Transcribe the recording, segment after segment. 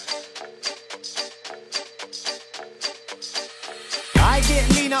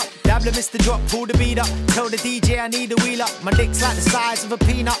it, lean up. Dabbler, Mr. Drop, pull the beat up. Tell the DJ I need a wheel up. My dick's like the size of a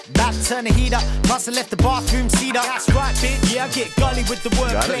peanut. Back, turn the heat up. Must have left the bathroom seat up. That's right, bitch. Yeah, I get gully with the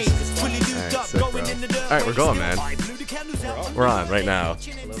wordplay. Fully lubed up, going in the dirt. Alright, we're going, man. We're on right now.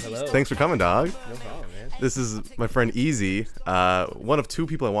 Hello. Thanks for coming, dog. No problem, man. This is my friend Easy, one of two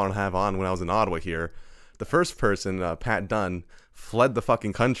people I wanted to have on when I was in Ottawa here. The first person, Pat Dunn, fled the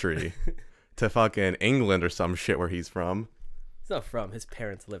fucking country to fucking England or some shit where he's from. He's not from. His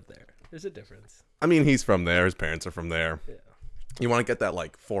parents live there. There's a difference. I mean, he's from there. His parents are from there. Yeah. You want to get that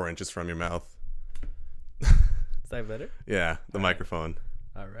like 4 inches from your mouth. Is that better? Yeah, the microphone.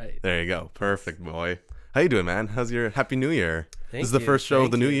 All right. There you go. Perfect, boy. How you doing, man? How's your Happy New Year? Thank This is the you. first show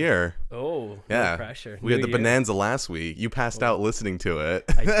of the Thank new you. year. Oh, Yeah. no pressure. We had New the year. Bonanza last week. You passed out listening to it.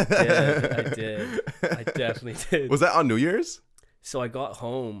 I did. I definitely did. Was that on New Year's? So I got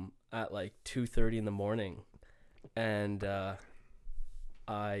home at like 2:30 in the morning, and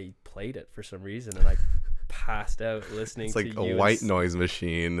I played it for some reason, and I passed out listening It's to like you. a and white noise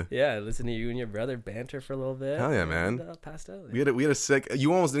machine. Yeah, I listened to you and your brother banter for a little bit. Hell yeah, man. And, passed out. We had a sick.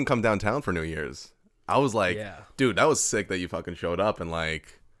 You almost didn't come downtown for New Year's. I was like, Yeah. dude, that was sick that you fucking showed up and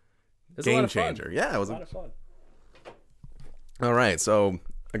like It was a lot game of fun. changer. Yeah, it was. A lot of fun. All right, so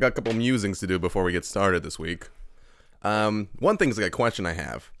I got a couple musings to do before we get started this week. One thing's like a question I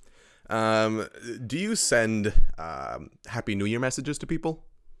have. Do you send Happy New Year messages to people?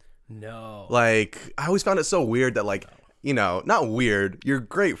 No. Like, I always found it so weird that like, you know, not weird. You're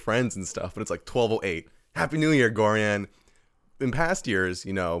great friends and stuff, but it's like 12:08. Happy New Year, Gorian. In past years,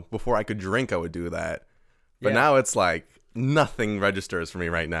 you know, before I could drink, I would do that. But Yeah. now it's like nothing registers for me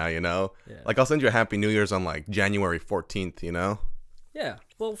right now, you know? Yeah. Like I'll send you a Happy New Year's on like January 14th, you know? Yeah.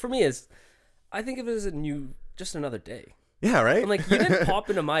 Well, for me, I think of it as just another day. Yeah, right? I'm like, you didn't pop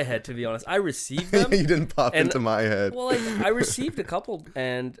into my head, to be honest. I received them. You didn't pop and- into my head. Well, like, I received a couple,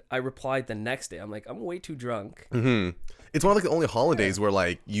 and I replied the next day. I'm like, I'm way too drunk. It's one of like the only holidays where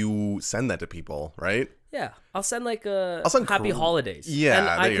like you send that to people, right? Yeah, I'll send like a send happy holidays.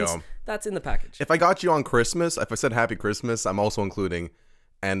 Yeah, and there you go. That's in the package. If I got you on Christmas, if I said Happy Christmas, I'm also including,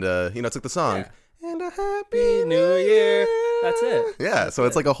 and you know, it's like the song. Yeah. And a Happy New Year. That's it. Yeah, so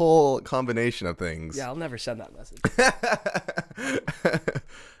it's like a whole combination of things. Yeah, I'll never send that message.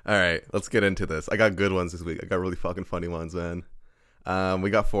 All right, let's get into this. I got good ones this week. I got really fucking funny ones, man. We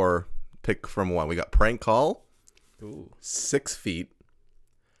got 4. Pick from one. We got prank call. Ooh. 6 feet.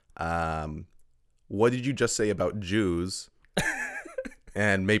 What did you just say about Jews?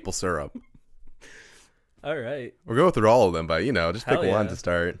 And maple syrup. All right. We'll go through all of them, but you know, just pick Hell one yeah. to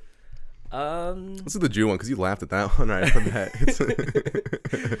start. Um. Let's do the Jew one because you laughed at that one right off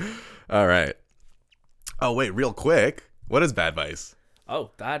the bat. All right. Oh wait, real quick. What is Bad Vice?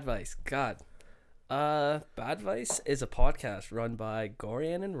 Oh, Bad Vice. God. Bad Vice is a podcast run by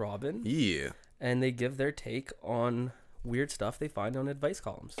Gorian and Robin, Yeah. and they give their take on weird stuff they find on advice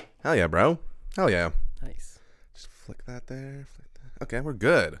columns. Hell yeah, bro. Hell yeah. Nice. Just flick that there. Flick that. Okay, we're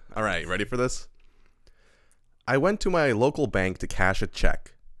good. All right, ready for this? I went to my local bank to cash a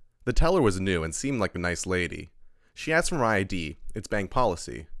check. The teller was new and seemed like a nice lady. She asked for my ID. It's bank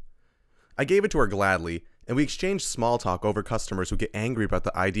policy. I gave it to her gladly, and we exchanged small talk over customers who get angry about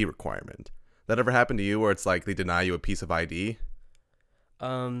the ID requirement. That ever happened to you where it's like they deny you a piece of ID?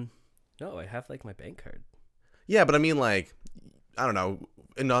 No, I have like my bank card. Yeah, but I mean like, I don't know.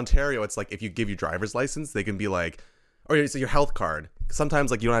 In Ontario, it's like if you give your driver's license, they can be like, or it's your health card. Sometimes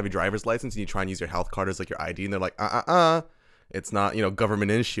like you don't have your driver's license and you try and use your health card as like your ID and they're like, it's not, you know,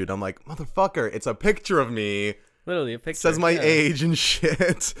 government issued. I'm like, motherfucker, it's a picture of me. Literally a picture. Says my yeah. age and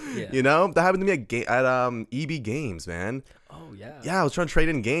shit. Yeah. You know? That happened to me at EB Games, man. Oh yeah. Yeah, I was trying to trade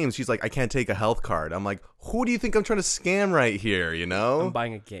in games. She's like, I can't take a health card. I'm like, who do you think I'm trying to scam right here, you know? I'm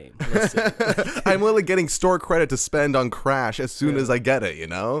buying a game. Listen. I'm literally getting store credit to spend on Crash as soon as I get it, you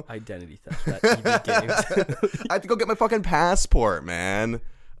know? Identity theft. That EV games. I have to go get my fucking passport, man.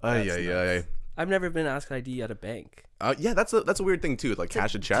 That's Ay. nuts. I've never been asked ID at a bank. Yeah, that's a weird thing too. Like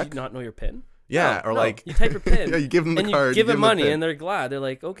cash a check. Do you not know your PIN? Yeah, or No, like you type your PIN. Yeah, you give them the and card. You give them the money, PIN. and they're glad. They're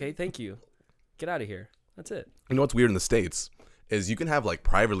like, okay, thank you. Get out of here. That's it. You know what's weird in the States is you can have like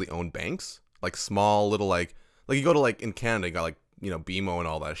privately owned banks, like small little like you go to like in Canada, you got like, you know, BMO and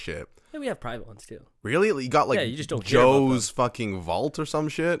all that shit. Yeah, we have private ones too. Really? You got like Yeah, you just don't hear about Joe's fucking vault or some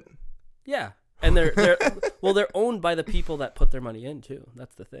shit? Yeah, and they're well, they're owned by the people that put their money in too.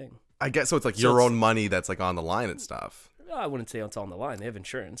 That's the thing. I guess so. It's like So your it's- own money that's like on the line and stuff. I wouldn't say it's on the line. They have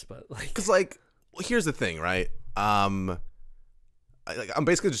insurance, but like, Because like, well, here's the thing, right? I'm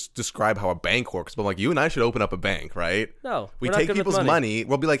basically just describe how a bank works. But like, you and I should open up a bank, right? no, We we're not take good with people's money.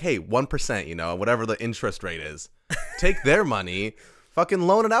 We'll be like, hey, 1%, you know, whatever the interest rate is. Take their money, Fucking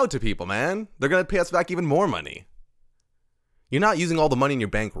loan it out to people, man. They're gonna pay us back even more money. You're not using all the money in your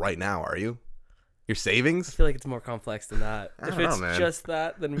bank right now, are you? Your I savings? feel like it's more complex than that. I If don't it's know, man. just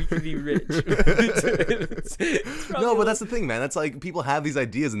that, then we could be rich. No, but that's the thing, man. That's like people have these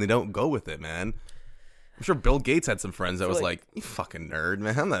ideas and they don't go with it, man. I'm sure Bill Gates had some friends that was like, "You fucking nerd,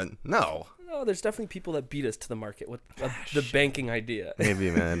 man." I'm not, no. No, there's definitely people that beat us to the market with the banking idea. Maybe,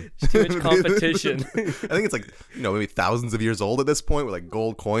 man. Too much competition. I think it's like, maybe thousands of years old at this point with like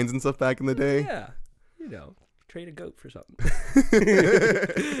gold coins and stuff back in the day. Yeah, trade a goat for something.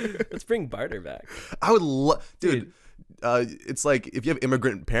 Let's bring barter back. I would love, dude. It's like if you have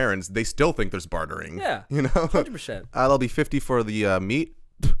immigrant parents, they still think there's bartering. Yeah, 100%. 100%. That'll be 50 for the meat.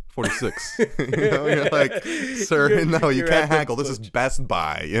 46. You're like, sir, no, you you're can't at the haggle. This is Best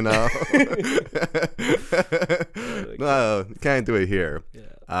Buy, No, can't do it here.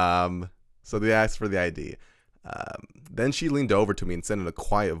 Yeah. So they asked for the ID. Then she leaned over to me and said in a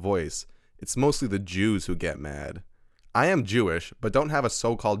quiet voice, "It's mostly the Jews who get mad. I am Jewish, but don't have a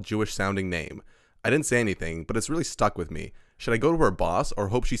so-called Jewish-sounding name. I didn't say anything, but it's really stuck with me. Should I go to her boss or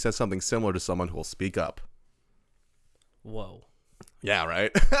hope she says something similar to someone who will speak up?" Whoa, Yeah,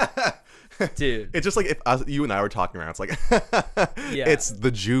 right? dude. It's just like if you and I were talking around. It's like, Yeah. It's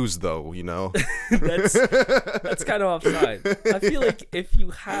the Jews, though, That's kind of offside. I feel like if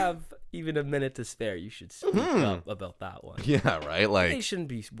you have even a minute to spare, you should speak up about that one. Yeah, right? Like, They shouldn't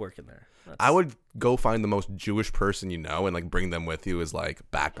be working there. I would go find the most Jewish person and like bring them with you as like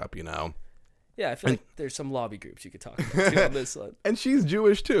backup, Yeah, I feel like there's some lobby groups you could talk to on this one. And she's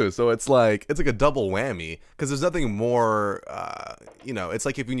Jewish too, so it's like a double whammy because there's nothing more. It's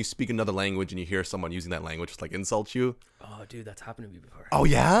like if when you speak another language and you hear someone using that language just like insults you. Oh, dude, that's happened to me before. Oh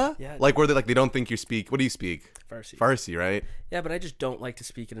yeah, Yeah. Like where they don't think you speak. What do you speak? Farsi. Farsi, right? Yeah, but I just don't like to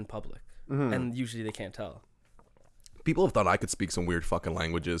speak it in public, and usually they can't tell. People have thought I could speak some weird fucking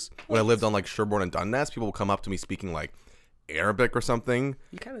languages. When I lived on like Sherborne and Dundas, people would come up to me speaking like Arabic or something.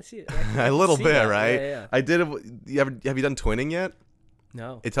 You kind of see it. A little bit, that. right? Yeah. I did. Have you done twinning yet?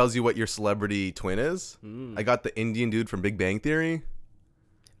 No. It tells you what your celebrity twin is. I got the Indian dude from Big Bang Theory.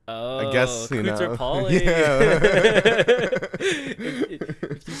 Oh, I guess Kunter Pauly. Yeah.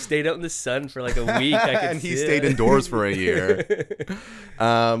 If you stayed out in the sun for like a week, I could And he see stayed it. indoors for a year.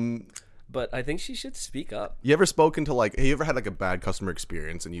 But I think she should speak up. You ever spoken to have you ever had like a bad customer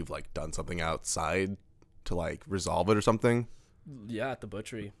experience and you've like done something outside to like resolve it or something? Yeah, at the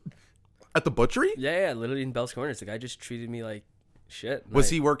butchery. At the butchery? Yeah, literally in Bell's Corners. The guy just treated me like shit. Was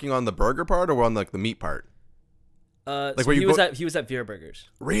he working on the burger part or on like the meat part? So where he you was at Vera Burgers.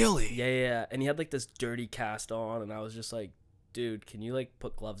 Really? Yeah. And he had like this dirty cast on, and I was just like, dude, can you like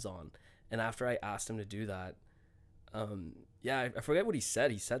put gloves on? And after I asked him to do that, I forget what he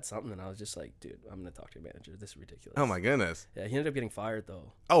said. He said something, and I was just like, dude, I'm gonna talk to your manager. This is ridiculous. Oh my goodness. Yeah, he ended up getting fired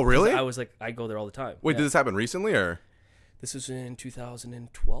though. Oh really? I was like, I go there all the time. Wait, Yeah. did this happen recently or? This was in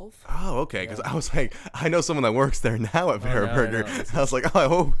 2012. Oh, okay. Because I was like, I know someone that works there now at Vera no, Burger. no, I was like, oh, I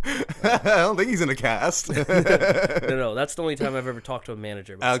hope. I don't think he's in a cast. No, that's the only time I've ever talked to a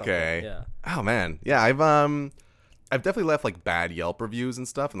manager about Okay. something. Yeah. Oh man, yeah. I've definitely left like bad Yelp reviews and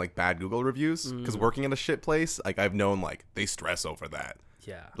stuff and like bad Google reviews because working at a shit place, like I've known like they stress over that.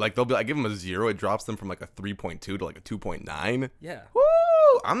 Yeah. Like they'll be, I give them a 0, it drops them from like a 3.2 to like a 2.9. Yeah. Woo!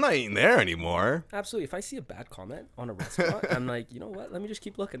 I'm not eating there anymore. Absolutely. If I see a bad comment on a restaurant, I'm like, you know what? Let me just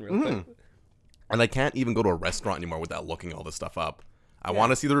keep looking real quick. And I can't even go to a restaurant anymore without looking all this stuff up. I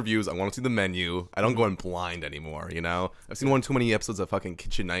want to see the reviews. I want to see the menu. I don't go in blind anymore, I've seen one too many episodes of fucking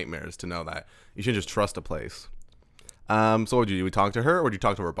Kitchen Nightmares to know that you shouldn't just trust a place. So what would you do? Would you talk to her or would you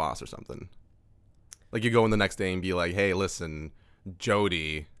talk to her boss or something? Like you go in the next day and be like, hey, listen,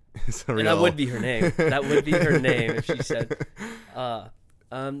 Jody is a real... And that would be her name. That would be her name if she said,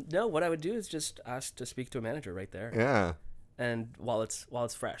 no, what I would do is just ask to speak to a manager right there. Yeah. And while it's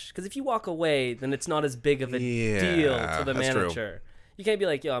fresh. Because if you walk away, then it's not as big of a Yeah, deal to the that's true. manager. You can't be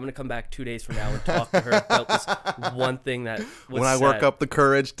like, yo, I'm going to come back 2 days from now and talk to her about this one thing that was When I work said. up the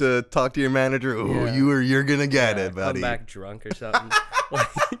courage to talk to your manager, ooh, Yeah. you're going to get Yeah, it, buddy. Come back drunk or something. Like,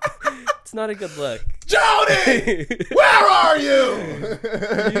 it's not a good look. Jody! Where are you?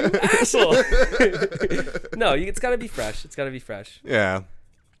 You asshole. No, it's got to be fresh. It's got to be fresh. Yeah.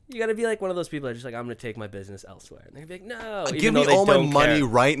 You got to be like one of those people that are just like, I'm going to take my business elsewhere. And they're gonna be like, no. even Give though me they all my don't money care.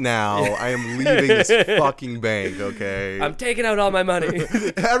 right now. I am leaving this fucking bank, okay? I'm taking out all my money.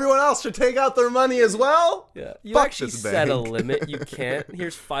 Everyone else should take out their money as well? Yeah. You Fuck actually this set a bank. limit. You can't.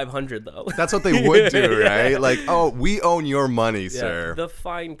 Here's 500 though. That's what they would do, right? Like, oh, we own your money, sir. The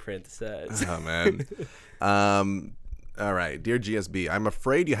fine print says. Oh, man. All right. Dear GSB, I'm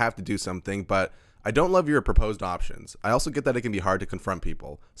afraid you have to do something, but I don't love your proposed options. I also get that it can be hard to confront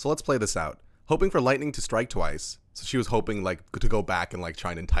people. So let's play this out. Hoping for lightning to strike twice. So she was hoping like to go back and like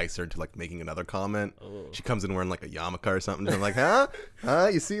try and entice her into like making another comment. Oh. She comes in wearing like a yarmulke or something. And I'm like, huh?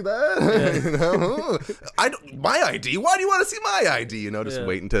 You see that? You know? I don't, my ID? Why do you want to see my ID? You know, just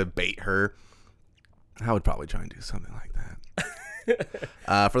waiting to bait her. I would probably try and do something like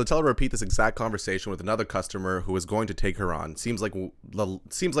that. For the teller to repeat this exact conversation with another customer who is going to take her on seems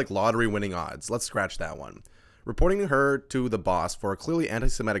like lottery winning odds. Let's scratch that one. Reporting her to the boss for a clearly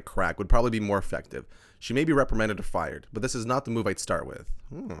anti-Semitic crack would probably be more effective. She may be reprimanded or fired, but this is not the move I'd start with.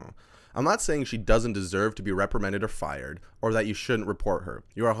 I'm not saying she doesn't deserve to be reprimanded or fired, or that you shouldn't report her.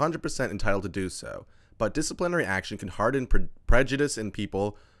 You are 100% entitled to do so. But disciplinary action can harden prejudice in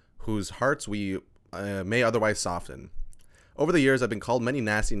people whose hearts we may otherwise soften. Over the years, I've been called many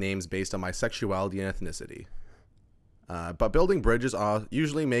nasty names based on my sexuality and ethnicity. But building bridges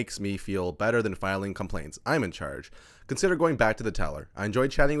usually makes me feel better than filing complaints. I'm in charge. Consider going back to the teller. I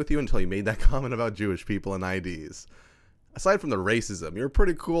enjoyed chatting with you until you made that comment about Jewish people and IDs. Aside from the racism, you're a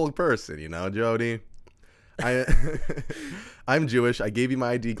pretty cool person, you know, Jody? I'm Jewish. I gave you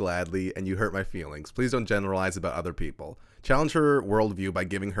my ID gladly, and you hurt my feelings. Please don't generalize about other people. Challenge her worldview by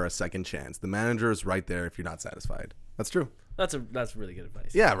giving her a second chance. The manager is right there if you're not satisfied. That's true. That's really good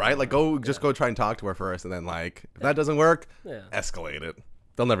advice. Yeah, right? Like, go try and talk to her first, and then, like, if that doesn't work, escalate it.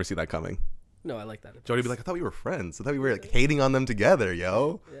 They'll never see that coming. No, I like that advice. Jody would be like, I thought we were friends. I thought we were, like, hating on them together,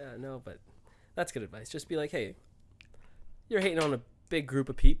 yo. Yeah, no, but that's good advice. Just be like, hey, you're hating on a big group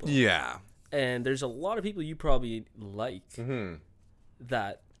of people. Yeah. And there's a lot of people you probably like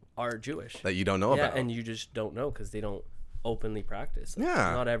that are Jewish. That you don't know about. Yeah, and you just don't know because they don't openly practice. Like,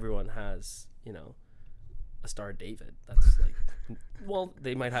 yeah. Not everyone has, you know, a Star of David. That's like, well,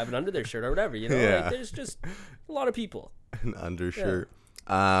 they might have it under their shirt or whatever, you know? Yeah. Like, there's just a lot of people. An undershirt.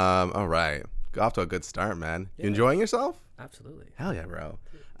 Yeah. All right. Got off to a good start, man. You enjoying yourself? Absolutely. Hell yeah, bro.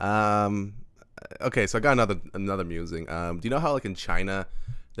 Okay, so I got another musing. Do you know how, like, in China,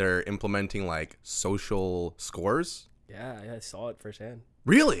 they're implementing, like, social scores? Yeah, I saw it firsthand.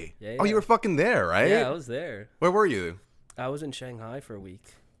 Really? Yeah. Oh, you were fucking there, right? Yeah, I was there. Where were you? I was in Shanghai for a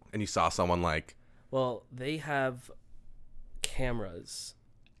week. And you saw someone, like... Well, they have cameras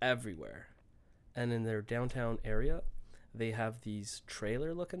everywhere. And in their downtown area, they have these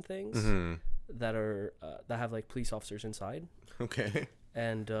trailer-looking things that are that have, like, police officers inside. Okay.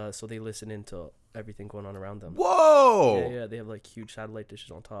 And so they listen into everything going on around them. Whoa! Yeah, they have, like, huge satellite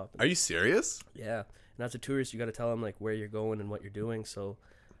dishes on top. Are you serious? Yeah. And as a tourist, you got to tell them, like, where you're going and what you're doing. So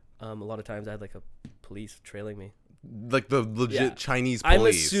a lot of times I had, like, a police trailing me. Like the legit Chinese police? I'm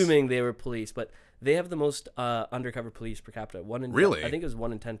assuming they were police, but they have the most undercover police per capita. Really? I think it was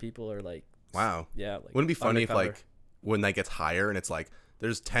 1 in 10 people are, like... Wow. Yeah. Like, wouldn't it be funny undercover. if, like, when that gets higher and it's, like,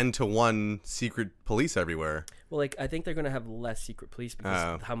 there's 10-to-1 secret police everywhere? Well, like, I think they're going to have less secret police because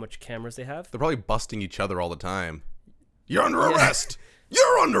of how much cameras they have. They're probably busting each other all the time. You're under arrest!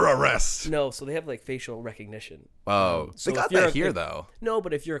 You're under arrest! No, so they have, like, facial recognition. Oh, so they got that here, though. No,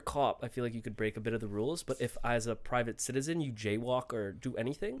 but if you're a cop, I feel like you could break a bit of the rules. But if, as a private citizen, you jaywalk or do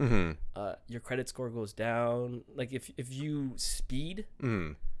anything, your credit score goes down. Like, if you speed...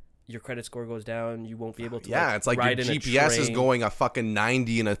 your credit score goes down. You won't be able to. Yeah, it's like your GPS is going a fucking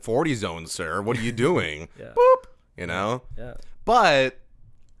 90 in a 40 zone, sir. What are you doing? Boop. You know. Yeah. But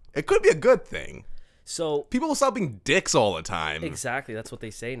it could be a good thing. So people will stop being dicks all the time. Exactly. That's what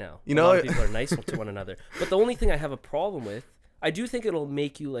they say now. You know, a lot of people are nice to one another. But the only thing I have a problem with, I do think it'll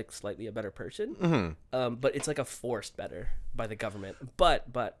make you, like, slightly a better person. But it's like a forced better by the government. But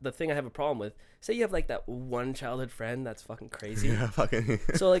the thing I have a problem with, say you have, like, that one childhood friend that's fucking crazy. Yeah, fucking.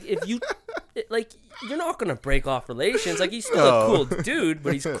 So, like, if you, like, you're not gonna break off relations. Like, he's still a cool dude,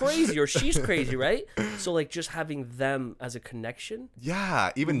 but he's crazy or she's crazy, right? So, like, just having them as a connection.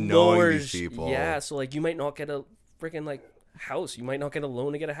 Yeah, even knowing these people. Yeah, so, like, you might not get a freaking, like, house. You might not get a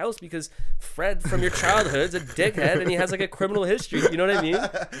loan to get a house because Fred from your childhood's a dickhead and he has, like, a criminal history. You know what I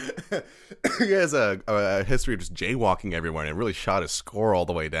mean? He has a history of just jaywalking everywhere, and it really shot his score all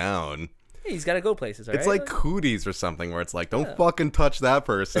the way down. Hey, he's got to go places, right? It's like cooties or something where it's like, don't fucking touch that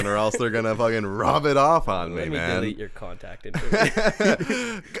person or else they're gonna fucking rub it off on me, man. Let me delete your contact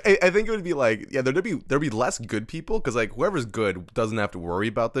information. I think it would be like, yeah, there'd be less good people because, like, whoever's good doesn't have to worry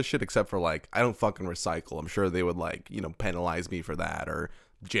about this shit except for, like, I don't fucking recycle. I'm sure they would, like, you know, penalize me for that, or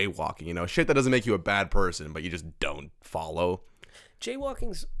jaywalking, you know, shit that doesn't make you a bad person but you just don't follow.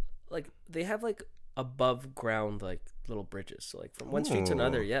 Jaywalking's, like, they have, like, above ground, like, little bridges. So like from one street to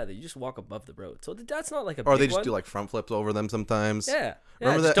another, yeah, you just walk above the road. So that's not like a Or big they just one. do like front flips over them sometimes. Yeah.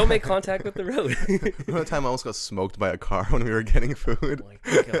 Remember Just that- don't make contact with the road. Remember the time I almost got smoked by a car when we were getting food? Oh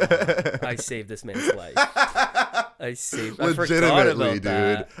my God. I saved this man's life. I forgot Legitimately, about dude.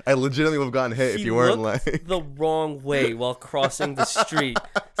 that. I legitimately would have gotten hit if He you weren't looked like. the wrong way while crossing the street.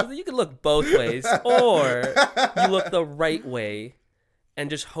 So that you can look both ways, or you look the right way and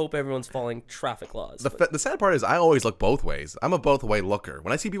just hope everyone's following traffic laws. The sad part is I always look both ways. I'm a both way looker.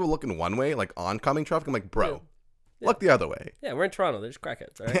 When I see people looking one way, like oncoming traffic, I'm like, bro, look the other way. Yeah, we're in Toronto. There's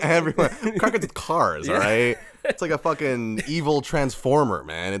crackheads, all right? Everyone, crackers with cars, all right? It's like a fucking evil transformer,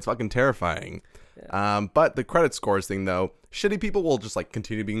 man. It's fucking terrifying. But the credit scores thing, though, shitty people will just like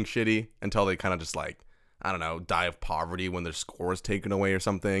continue being shitty until they kind of just like, I don't know, die of poverty when their score is taken away or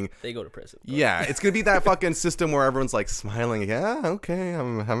something. They go to prison. Yeah, it's gonna be that fucking system where everyone's like smiling. Yeah, okay,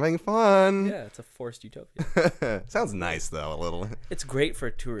 I'm having fun. Yeah, it's a forced utopia. Sounds nice though, a little. It's great for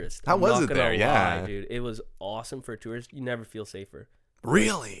a tourist. How I'm was not it gonna there? Yeah. lie, dude. It was awesome for a tourist. You never feel safer.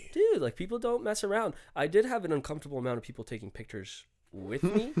 Really? Dude, like people don't mess around. I did have an uncomfortable amount of people taking pictures with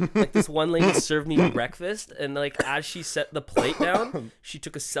me. Like this one lady served me breakfast, and like as she set the plate down, she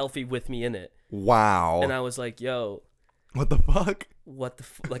took a selfie with me in it. Wow. And I was like, "Yo, What the fuck? what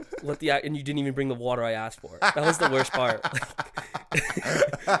the and you didn't even bring the water I asked for." That was the worst part.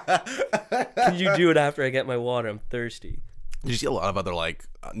 Can you do it after I get my water? I'm thirsty. Did you see a lot of other like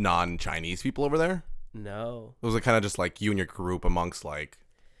non-Chinese people over there? No. Was it kind of just like you and your group amongst like?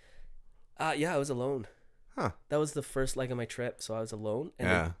 Yeah, I was alone. Huh. That was the first leg of my trip, so I was alone. And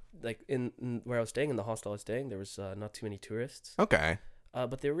Yeah. like in where I was staying, in the hostel I was staying, there was not too many tourists. Okay.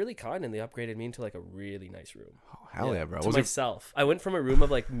 But they were really kind, and they upgraded me into like a really nice room. Oh, hell yeah, bro. To Was it myself. I went from a room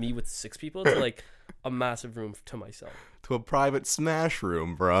of like me with 6 people to like a massive room to myself. to a private smash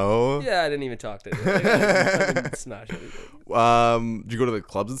room, bro? Yeah, I didn't even talk to them. I didn't smash anything. Did you go to the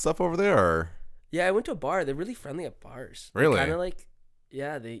clubs and stuff over there, or? Yeah, I went to a bar. They're really friendly at bars. Really? Kind of like,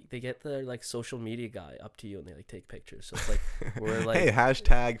 yeah, they get their like social media guy up to you and they like take pictures. So it's like we're like, Hey,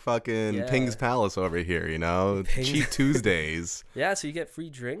 hashtag fucking Yeah. Ping's Palace over here, you know? Ping's- Cheap Tuesdays. yeah, so you get free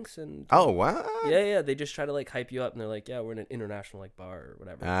drinks and Oh, what? yeah, they just try to like hype you up and they're like, yeah, we're in an international like bar or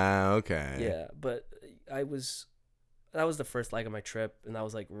whatever. Ah, okay. Yeah, but that was the first leg of my trip, and that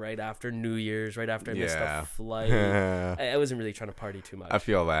was like right after New Year's, right after I missed Yeah. a flight. I wasn't really trying to party too much. I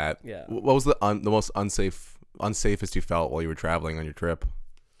feel that. Yeah. What was the most unsafest you felt while you were traveling on your trip?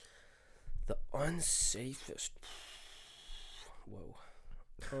 The unsafest. Whoa.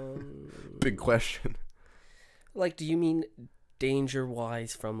 Big question. Like, do you mean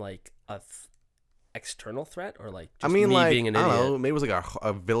danger-wise from like a external threat, or like just I mean, me like, being an I idiot? don't know, maybe it was like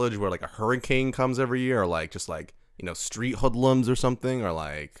a village where like a hurricane comes every year, or like just like, you know, street hoodlums or something, or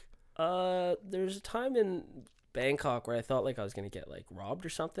like. There's a time in Bangkok where I thought like I was gonna get like robbed or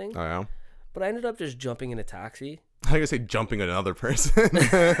something, Oh yeah. but I ended up just jumping in a taxi. I gotta say jumping another person.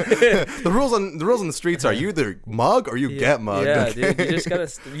 the rules on the streets are you either mug or you get mugged. Yeah, okay? dude, you just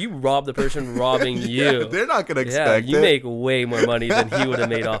gotta you rob the person robbing you. Yeah, they're not gonna Yeah, expect you it. make way more money than he would have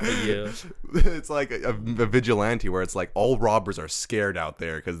made off of you. It's like a vigilante where it's like all robbers are scared out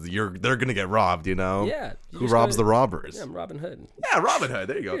there because they're gonna get robbed. You know? Yeah. you Who just robs the gotta- robbers? Yeah, I'm Robin Hood. Yeah, Robin Hood.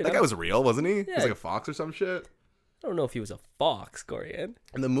 There you go. Dude, That guy was real, wasn't he? He Yeah. was like a fox or some shit. I don't know if he was a fox, Corian.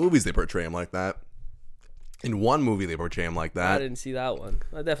 In the movies, they portray him like that. In one movie, they portray him like I that, didn't see that one.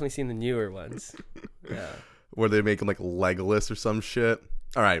 I've definitely seen the newer ones. Yeah. where they make him like Legolas or some shit.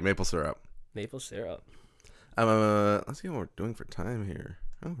 All right, maple syrup. Maple syrup. Let's see what we're doing for time here.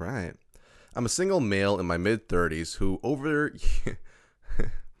 All right. I'm a single male in my mid-30s who over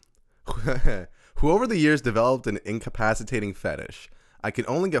the years developed an incapacitating fetish. I can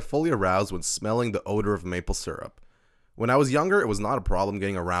only get fully aroused when smelling the odor of maple syrup. When I was younger, it was not a problem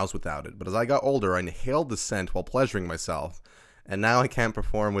getting aroused without it, but as I got older, I inhaled the scent while pleasuring myself, and now I can't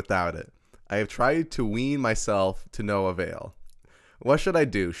perform without it. I have tried to wean myself to no avail. What should I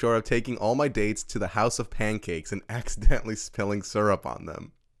do, short of taking all my dates to the House of Pancakes and accidentally spilling syrup on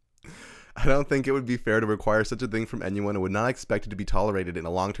them? I don't think it would be fair to require such a thing from anyone and would not expect it to be tolerated in a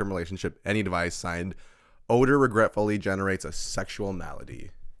long-term relationship. Any device signed, odor regretfully generates a sexual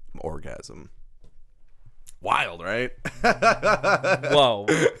malady. Orgasm. Wild, right? Whoa.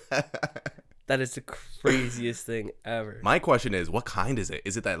 That is the craziest thing ever. My question is, what kind is it?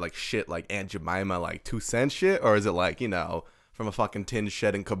 Is it that like shit like Aunt Jemima like 2 cent shit? Or is it like, you know, from a fucking tin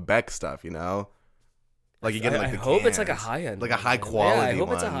shed in Quebec stuff, you know? Like you get like I the hope it's like a cans. high end, like a high Yeah, quality I hope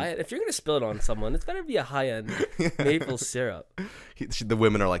one. it's a high end. If you're gonna spill it on someone, it's better be a high end maple syrup. The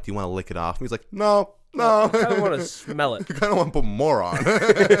women are like, "Do you want to lick it off?" And he's like, "No, no." I don't want to smell it. I kind of want to put more on.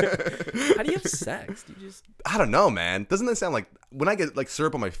 How do you have sex? Do you just I don't know, man. Doesn't that sound like when I get like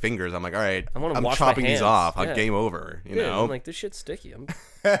syrup on my fingers? I'm like, all right, I wanna I'm wash my chopping these hands. off. Yeah. Game over. You Dude, know. I'm like, this shit's sticky. I'm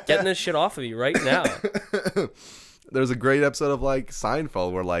getting this shit off of you right now. There's a great episode of like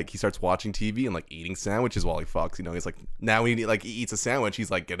Seinfeld where like he starts watching TV and like eating sandwiches while he fucks. You know, he's like now he like he eats a sandwich,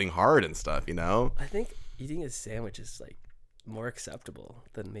 he's like getting hard and stuff. You know. I think eating a sandwich is like more acceptable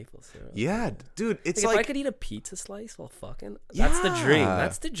than maple syrup. Yeah, dude. It's Like, like if I could eat a pizza slice while fucking, that's the dream. Yeah.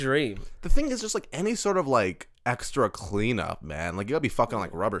 That's the dream. the thing is just like any sort of like extra cleanup, man. Like you gotta be fucking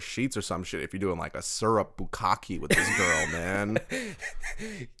like rubber sheets or some shit if you're doing like a syrup bukkake with this girl, man.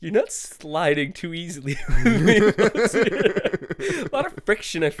 You're not sliding too easily. A lot of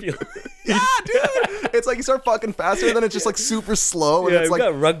friction, I feel. Yeah, dude. It's like you start fucking faster, and then it's just like super slow, and Yeah, it's I've like,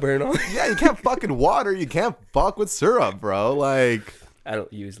 got rug burn on. yeah, you can't fucking water, you can't fuck with syrup, bro. Like, I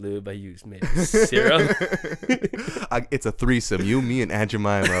don't use lube. I use maple syrup. it's a threesome. You, me, and Aunt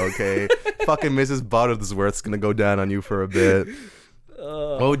Jemima. Okay, fucking Mrs. Butterworth's gonna go down on you for a bit.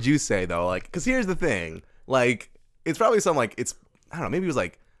 What would you say though? Like, because here's the thing. Like, it's probably something like I don't know. Maybe it was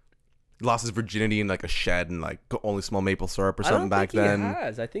like he lost his virginity in like a shed and like could only smell maple syrup or something back then. He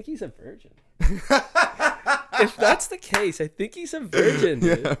has. I think he's a virgin. If that's the case, I think he's a virgin,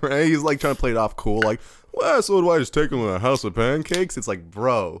 dude. Yeah, right. He's like trying to play it off cool, like, well, so do I just take him to a house of pancakes? It's like,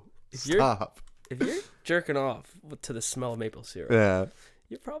 bro, stop. If you're jerking off to the smell of maple syrup, Yeah,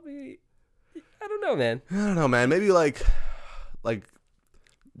 you're probably, I don't know, man. I don't know, man. Maybe like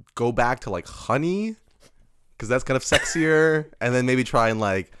go back to like honey, because that's kind of sexier, and then maybe try and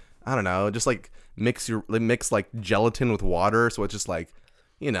like I don't know, just like mix like gelatin with water, so it's just like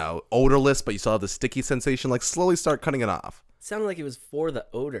odorless, but you still have the sticky sensation. Like slowly start cutting it off. Sounded like it was for the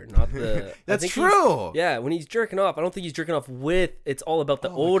odor, not the. That's I think true. Yeah, when he's jerking off, I don't think he's jerking off with. It's all about the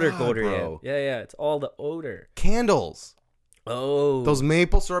Oh my odor God, going in. bro. Yeah, it's all the odor. Candles, Oh, those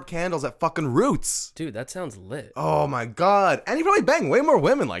maple syrup candles at fucking Roots. dude, that sounds lit. Oh my God, and you probably bang way more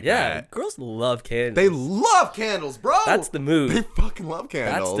women like Yeah, that. girls love candles. They love candles, bro. That's the They move. fucking love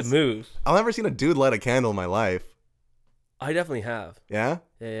candles. That's the move. I've never seen a dude light a candle in my life. I definitely have. Yeah?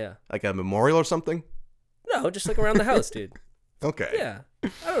 Yeah. Like a memorial or something? No, just like around the house, dude. Okay. Yeah. I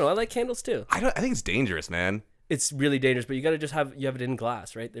don't know. I like candles too. I think it's dangerous, man. It's really dangerous, but you got to just have it in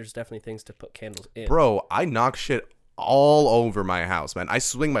glass, right? There's definitely things to put candles in. Bro, I knock shit all over my house, man. I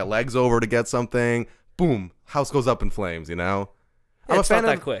swing my legs over to get something. Boom. House goes up in flames, you know? Yeah, it's not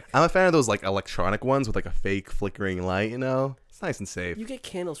that quick. I'm a fan of those like electronic ones with like a fake flickering light, you know? It's nice and safe. You get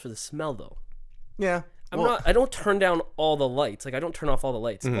candles for the smell though. Yeah. I don't turn down all the lights. Like I don't turn off all the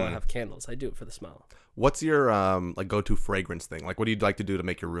lights while Mm-hmm. I have candles. I do it for the smell. What's your like go-to fragrance thing? Like what do you like to do to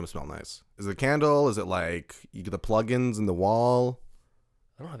make your room smell nice? Is it a candle? Is it like you get the plugins in the wall?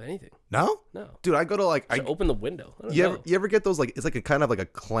 I don't have anything. No? No. Dude, I go to like Just open the window. I don't you know. ever get those like it's like a kind of like a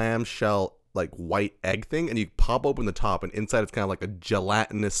clamshell like white egg thing and you pop open the top and inside it's kind of like a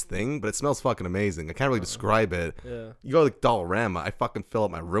gelatinous thing, but it smells fucking amazing. I can't really describe it. Yeah. You go to like Dollarama, I fucking fill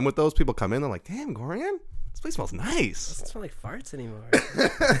up my room with those. People come in, they're like, damn, Gorian, this place smells nice. Doesn't smell like farts anymore.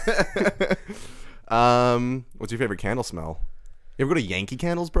 What's your favorite candle smell? You ever go to Yankee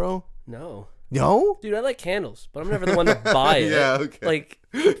Candles, bro? No. No? Dude, I like candles, but I'm never the one to buy it. Yeah, okay. Like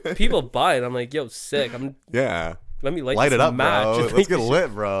people buy it. I'm like, yo, sick. Yeah. Let me light Light this it up, match bro. and Let's make get this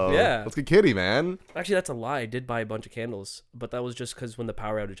lit, bro. Yeah. Let's get kitty, man. Actually, that's a lie. I did buy a bunch of candles, but that was just because when the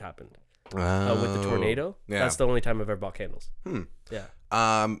power outage happened with the tornado. Yeah. That's the only time I've ever bought candles. Yeah.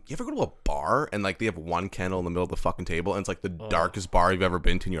 You ever go to a bar and like they have one candle in the middle of the fucking table and it's like the darkest bar you've ever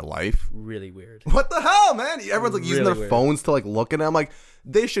been to in your life? Really weird. What the hell, man? Everyone's like using Really their weird. phones to like look at it. I'm like,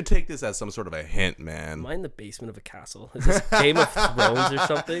 they should take this as some sort of a hint, man. Am I in the basement of a castle? Is this Game of Thrones or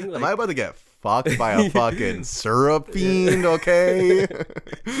something? Like, Am I about to get fucked by a fucking syrup fiend? Okay.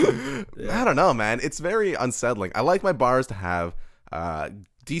 I don't know, man. It's very unsettling. I like my bars to have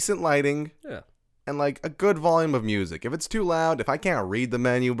decent lighting yeah. and like a good volume of music. If it's too loud, if I can't read the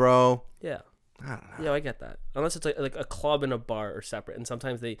menu, bro, Yeah. I don't know. Yeah, I get that. Unless it's like a club and a bar are separate, and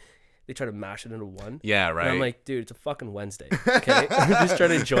sometimes they try to mash it into one. Yeah, right. And I'm like, dude, it's a fucking Wednesday. Okay, I'm just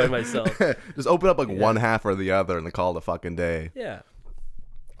trying to enjoy myself. Just open up like one half or the other and then call it a fucking day. Yeah.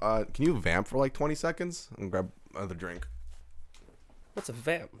 Can you vamp for like 20 seconds and grab another drink? What's a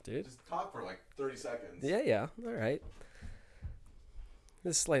vamp, dude? Just talk for like 30 seconds. Yeah. All right.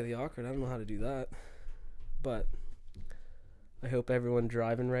 This is slightly awkward. I don't know how to do that, but I hope everyone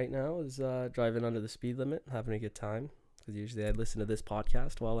driving right now is driving under the speed limit, having a good time. Because usually I listen to this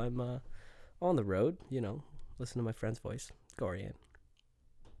podcast while I'm On the road, listen to my friend's voice. Gorian.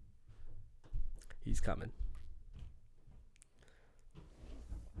 He's coming.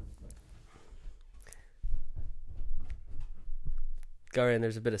 Gorian,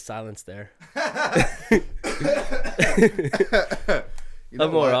 there's a bit of silence there.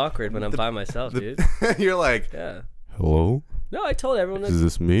 I'm more awkward when I'm by myself, dude. You're like, Yeah. hello? No, I told everyone. Is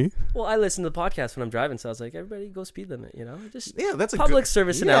this me? Well, I listen to the podcast when I'm driving, so I was like, everybody go speed limit, Just Yeah, that's a public good,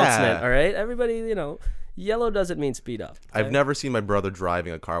 service announcement, all right? Everybody, yellow doesn't mean speed up. Okay? I've never seen my brother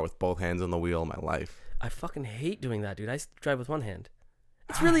driving a car with both hands on the wheel in my life. I fucking hate doing that, dude. I drive with one hand.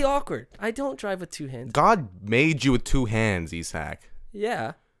 It's really awkward. I don't drive with two hands. God made you with two hands, Isak.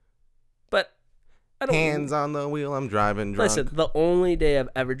 Yeah. But I don't... Hands on the wheel, I'm driving drunk. Listen, the only day I've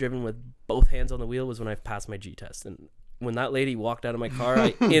ever driven with both hands on the wheel was when I passed my G test. And when that lady walked out of my car,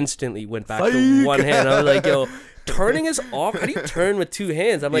 I instantly went back to one hand. I was like, yo, turning is off. How do you turn with two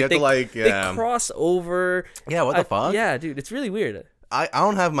hands? I'm like, they cross over. Yeah, what the fuck? Yeah, dude, it's really weird. I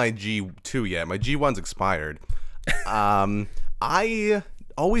don't have my G2 yet. My G1's expired. I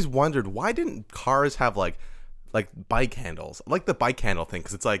always wondered, why didn't cars have like bike handles? I like the bike handle thing,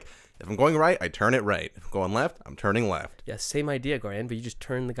 because it's like, if I'm going right, I turn it right. If I'm going left, I'm turning left. Yeah, same idea, Gorian, but you just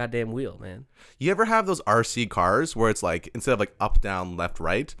turn the goddamn wheel, man. You ever have those RC cars where it's like, instead of like up, down, left,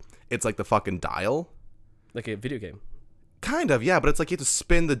 right, it's like the fucking dial? Like a video game. Kind of, yeah, but it's like you have to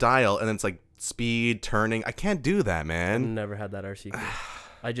spin the dial and then it's like speed, turning. I can't do that, I've man. never had that RC game.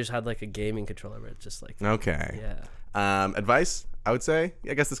 I just had like a gaming controller where it's just like... Okay. Yeah. Advice, I would say,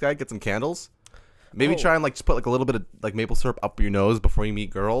 I guess this guy, get some candles. Maybe try and like just put like a little bit of like maple syrup up your nose before you meet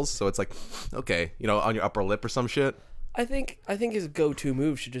girls, so it's like, okay, on your upper lip or some shit. I think his go-to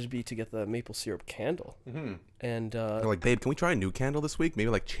move should just be to get the maple syrup candle. Mm-hmm. And they're like, babe, can we try a new candle this week? Maybe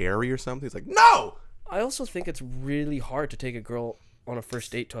like cherry or something. He's like, no. I also think it's really hard to take a girl on a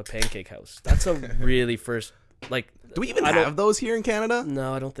first date to a pancake house. That's a really first like. Do we even have those here in Canada?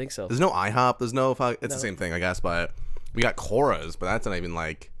 No, I don't think so. There's no IHOP. There's no. It's the same thing, I guess. But we got Cora's, but that's not even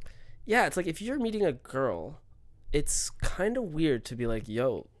like. Yeah, it's like if you're meeting a girl, it's kind of weird to be like,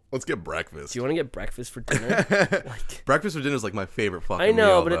 yo, let's get breakfast. Do you want to get breakfast for dinner? Like, breakfast for dinner is like my favorite fucking I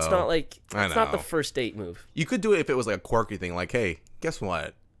know, meal, but though. It's not like, it's not the first date move. You could do it if it was like a quirky thing, like, hey, guess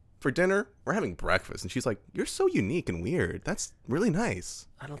what? For dinner, we're having breakfast. And she's like, you're so unique and weird. That's really nice.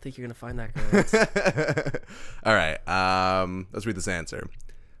 I don't think you're going to find that girl. All right, let's read this answer.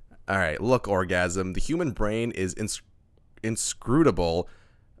 All right, look, orgasm. The human brain is inscrutable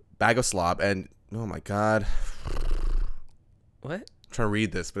bag of slop, and oh my god, what? I'm trying to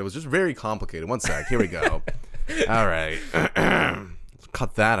read this, but it was just very complicated. One sec, here we go. All right,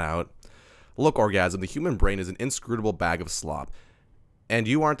 cut that out. Look, orgasm. The human brain is an inscrutable bag of slop, and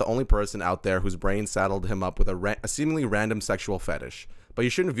you aren't the only person out there whose brain saddled him up with a seemingly random sexual fetish. But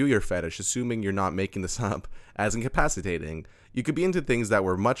you shouldn't view your fetish, assuming you're not making this up, as incapacitating. You could be into things that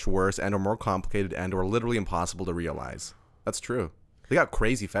were much worse and or more complicated and or literally impossible to realize. That's true. They got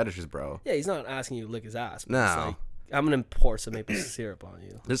crazy fetishes, bro. Yeah, he's not asking you to lick his ass. But No. It's like, I'm going to pour some maple syrup on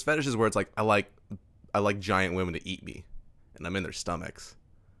you. There's fetishes where it's like, I like giant women to eat me, and I'm in their stomachs.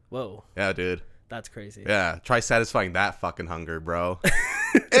 Whoa. Yeah, dude. That's crazy. Yeah, try satisfying that fucking hunger, bro.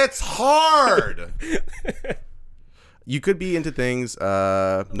 It's hard! You could be into things,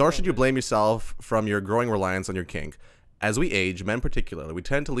 nor should you blame yourself from your growing reliance on your kink. As we age, men particularly, we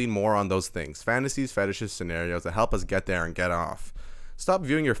tend to lean more on those things, fantasies, fetishes, scenarios that help us get there and get off. Stop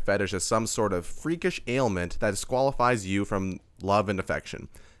viewing your fetish as some sort of freakish ailment that disqualifies you from love and affection,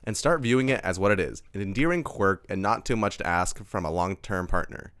 and start viewing it as what it is, an endearing quirk and not too much to ask from a long-term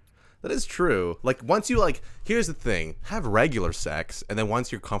partner. That is true. Like, once you, here's the thing, have regular sex, and then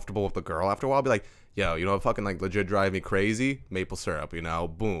once you're comfortable with the girl after a while, be like, yo, you know what fucking, legit drive me crazy? Maple syrup,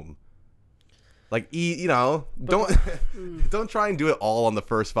 boom. Like, don't try and do it all on the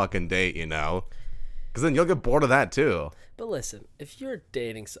first fucking date, because then you'll get bored of that too. But listen, if you're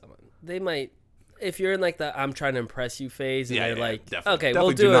dating someone, they might, if you're in the I'm trying to impress you phase, and they're like, okay,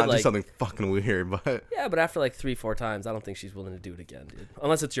 we'll do not it. Do something fucking weird, but yeah, but after 3-4 times, I don't think she's willing to do it again, dude.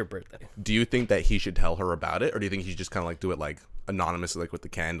 Unless it's your birthday. Do you think that he should tell her about it, or do you think he should just kind of do it anonymously, with the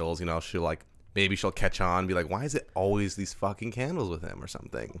candles? She'll maybe she'll catch on, and be like, why is it always these fucking candles with him or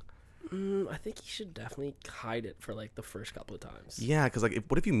something? I think he should definitely hide it for the first couple of times. Yeah, because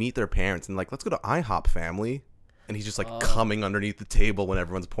what if you meet their parents and let's go to IHOP, family, and he's just coming underneath the table when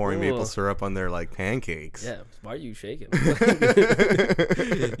everyone's pouring maple syrup on their pancakes. Yeah, why are you shaking? These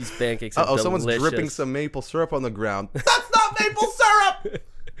pancakes are delicious. Someone's dripping some maple syrup on the ground. That's not maple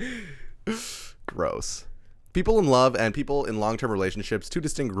syrup. Gross. People in love and people in long-term relationships, two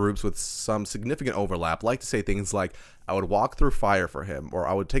distinct groups with some significant overlap, like to say things like, I would walk through fire for him, or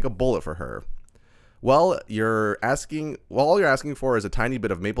I would take a bullet for her. Well, all you're asking for is a tiny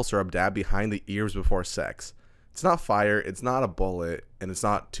bit of maple syrup dabbed behind the ears before sex. It's not fire, it's not a bullet, and it's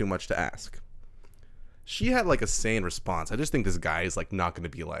not too much to ask. She had like a sane response. I just think this guy is like not going to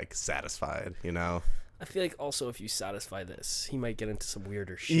be like satisfied, you know? I feel like also if you satisfy this, he might get into some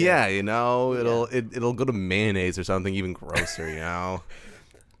weirder shit. Yeah, you know, it'll go to mayonnaise or something even grosser, you know?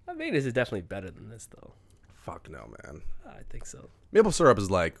 Mayonnaise is definitely better than this, though. Fuck no, man. I think so. Maple syrup is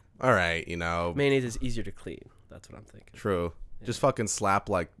like, all right, you know. Mayonnaise is easier to clean. That's what I'm thinking. True. Yeah. Just fucking slap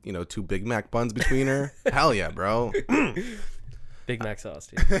like, you know, 2 Big Mac buns between her. Hell yeah, bro. Big Mac sauce,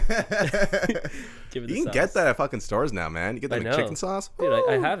 dude. You can get that at fucking stores now, man. You get that chicken sauce. Dude,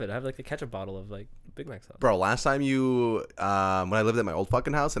 I have it. I have like a ketchup bottle of like Big Mac sauce. Bro, last time you, when I lived at my old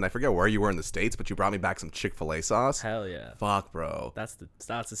fucking house, and I forget where you were in the States, but you brought me back some Chick-fil-A sauce. Hell yeah. Fuck, bro. That's the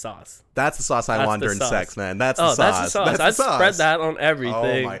sauce. That's the sauce I want during sex, man. That's the sauce. That's the sauce. I spread that on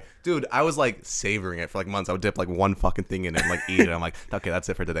everything. Oh my. Dude, I was like savoring it for like months. I would dip like one fucking thing in it and like eat it. I'm like, okay, that's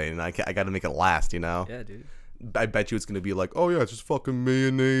it for today. And I got to make it last, you know? Yeah, dude. I bet you it's going to be like, oh yeah, it's just fucking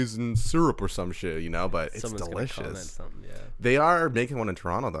mayonnaise and syrup or some shit, you know? But it's delicious. Yeah. They are making one in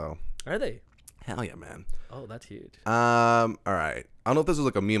Toronto, though. Are they? Hell yeah, man. Oh, that's huge. All right. I don't know if this was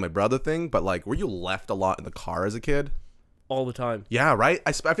like a me and my brother thing, but like, were you left a lot in the car as a kid? All the time. Yeah, right?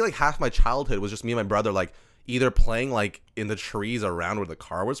 I feel like half my childhood was just me and my brother, like, either playing like in the trees around where the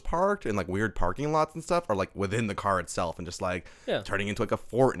car was parked in like weird parking lots and stuff, or like within the car itself and just like turning into like a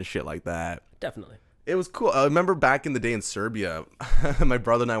fort and shit like that. Definitely. It was cool. I remember back in the day in Serbia, my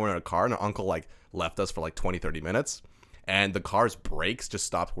brother and I were in a car and our uncle like left us for like 20-30 minutes and the car's brakes just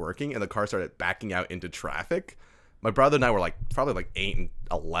stopped working and the car started backing out into traffic. My brother and I were like probably like 8 and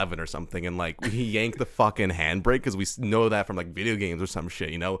 11 or something, and like he yanked the fucking handbrake because we know that from like video games or some shit,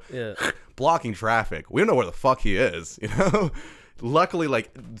 you know? Yeah. Blocking traffic. We don't know where the fuck he is, you know? Luckily,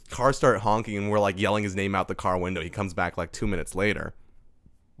 like cars start honking and we're like yelling his name out the car window. He comes back like 2 minutes later.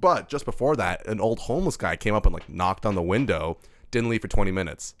 But just before that, an old homeless guy came up and like knocked on the window, didn't leave for 20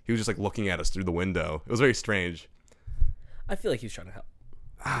 minutes. He was just like looking at us through the window. It was very strange. I feel like he was trying to help.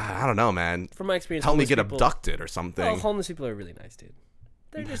 I don't know, man. From my experience, help me get abducted or something. Well, homeless people are really nice, dude.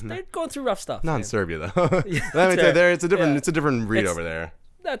 They're going through rough stuff. Not in Serbia though. Yeah, it's a different breed over there.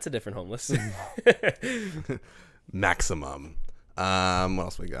 That's a different homeless. Maximum. What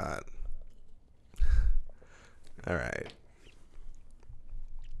else we got? All right.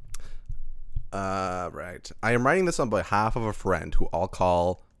 Right. I am writing this on behalf of a friend who I'll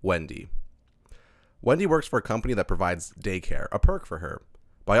call Wendy. Wendy works for a company that provides daycare, a perk for her.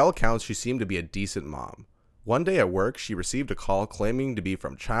 By all accounts, she seemed to be a decent mom. One day at work, she received a call claiming to be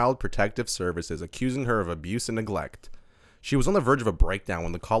from Child Protective Services, accusing her of abuse and neglect. She was on the verge of a breakdown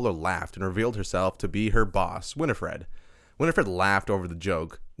when the caller laughed and revealed herself to be her boss, Winifred. Winifred laughed over the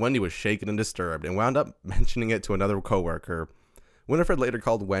joke. Wendy was shaken and disturbed and wound up mentioning it to another coworker. Winifred later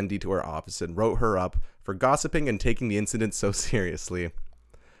called Wendy to her office and wrote her up for gossiping and taking the incident so seriously.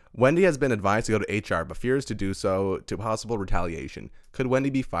 Wendy has been advised to go to HR, but fears to do so to possible retaliation. Could Wendy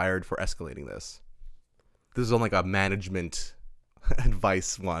be fired for escalating this? This is on like a management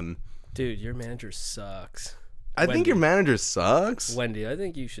advice one. Dude, your manager sucks. I think your manager sucks. Wendy, I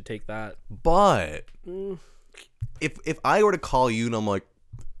think you should take that. But if I were to call you and I'm like,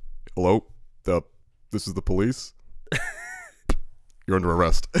 hello, this is the police. You're under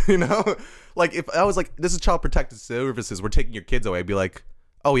arrest. You know? Like if I was like, this is Child Protective Services, we're taking your kids away, I'd be like,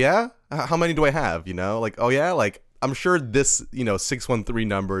 oh yeah? How many do I have? You know? Like, oh yeah? Like, I'm sure this, 613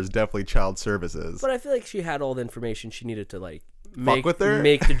 number is definitely Child Services. But I feel like she had all the information she needed to like make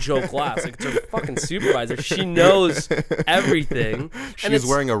the joke last. Like it's her fucking supervisor. She knows everything. She's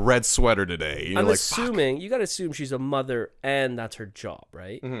wearing a red sweater today. I'm assuming, you gotta assume she's a mother and that's her job,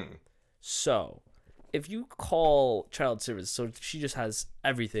 right? Mm-hmm. So if you call Child Services, so she just has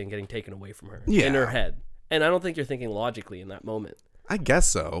everything getting taken away from her in her head. And I don't think you're thinking logically in that moment. I guess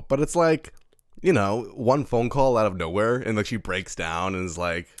so, but it's like, one phone call out of nowhere and like she breaks down and is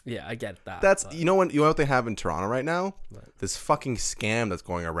like, yeah, I get that. That's, you know what they have in Toronto right now? What? This fucking scam that's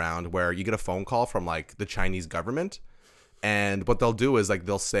going around where you get a phone call from like the Chinese government. And what they'll do is like,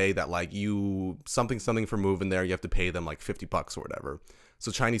 they'll say that like you something for moving there, you have to pay them like $50 or whatever.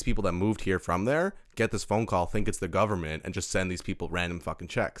 So Chinese people that moved here from there get this phone call, think it's the government, and just send these people random fucking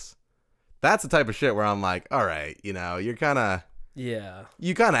checks. That's the type of shit where I'm like, all right, you're kind of... Yeah.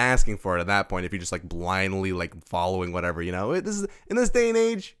 You kind of asking for it at that point if you're just like blindly like following whatever, This is in this day and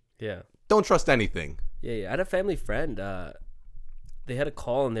age. Yeah. Don't trust anything. Yeah. I had a family friend. They had a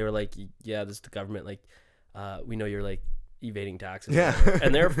call and they were like, yeah, this is the government. Like, we know you're like evading taxes. Yeah.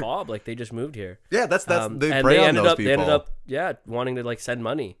 And they're fob, like they just moved here. Yeah, that's they and prey they on ended those up people. they ended up wanting to like send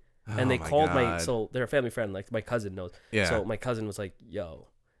money. And Oh they my called God. so they're a family friend, like my cousin knows. Yeah. So my cousin was like, yo,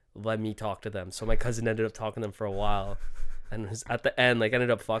 let me talk to them. So my cousin ended up talking to them for a while. And was at the end, like,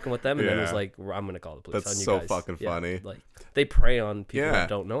 ended up fucking with them, and then was Yeah. like, "I'm gonna call the police That's on you so guys." fucking funny. Like, they prey on people Yeah. that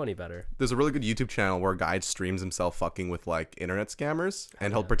don't know any better. There's a really good YouTube channel where a guy streams himself fucking with like internet scammers,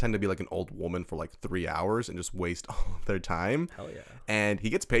 and he'll pretend to be like an old woman for like 3 hours and just waste all of their time. Hell yeah. And he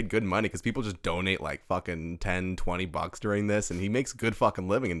gets paid good money because people just donate like fucking $10-$20 during this, and he makes good fucking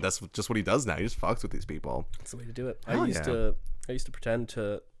living, and that's just what he does now. He just fucks with these people. That's the way to do it. Hell I used to pretend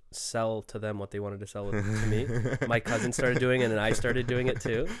to sell to them what they wanted to sell to me. My cousin started doing it, and I started doing it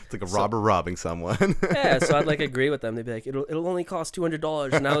too. It's like a robber robbing someone. Yeah, so I'd like agree with them. They'd be like, it'll only cost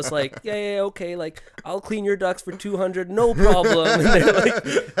 $200, and I was like, yeah, okay, like I'll clean your ducks for $200, no problem. And they're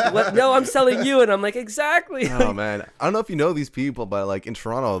like, what? No, I'm selling you, and I'm like, exactly. Oh man, I don't know if you know these people, but like in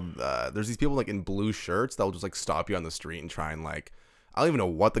Toronto, there's these people like in blue shirts that will just like stop you on the street and try and like, I don't even know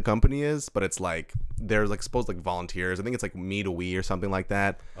what the company is, but it's like there's like supposed like volunteers. I think it's like Me to We or something like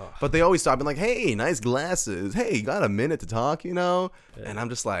that. But they always stop and like, hey, nice glasses. Hey, you got a minute to talk, you know? Yeah. And I'm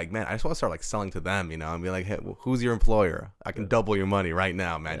just like, man, I just want to start like selling to them, you know, and be like, hey, who's your employer? I can double your money right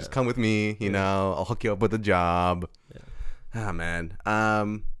now, man. Just come with me, you know. I'll hook you up with a job. Yeah. Ah, man.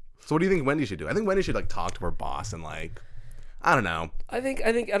 So what do you think Wendy should do? I think Wendy should like talk to her boss and like, I don't know. I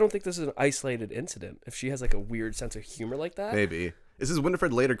don't think this is an isolated incident. If she has like a weird sense of humor like that, Maybe. It says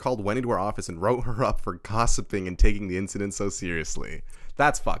Winifred later called Wendy to her office and wrote her up for gossiping and taking the incident so seriously.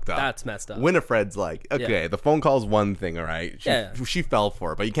 That's fucked up. That's messed up. Winifred's like, okay, the phone call's one thing, all right? She fell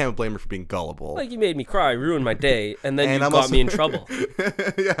for it, but you can't blame her for being gullible. Like, you made me cry, ruined my day, and then And you I'm got also- me in trouble.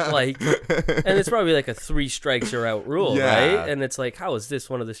 Yeah. Like, and it's probably like a 3 strikes you're out rule, Yeah. right? And it's like, how is this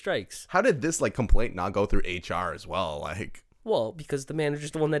one of the strikes? How did this like complaint not go through HR as well? Like, Well, because the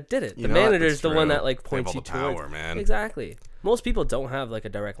manager's the one that did it. You The know what? manager's That's the one true. that like They have points all you the power, towards. man. Exactly. Most people don't have like a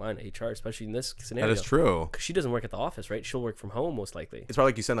direct line to HR, especially in this scenario. that is true. Because she doesn't work at the office, right? She'll work from home most likely. It's probably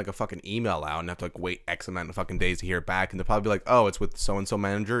like you send like a fucking email out and have to like wait X amount of fucking days to hear back, and they'll probably be like, oh, it's with so and so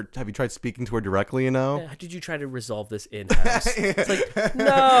manager. Have you tried speaking to her directly? You know? Yeah, did you try to resolve this in house? It's like,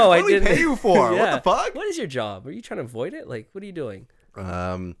 no, What I do we didn't. pay you for? What the fuck? What is your job? Are you trying to avoid it? Like, what are you doing?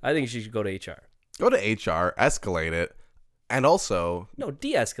 I I think she should go to HR. go to HR, escalate it, and also No,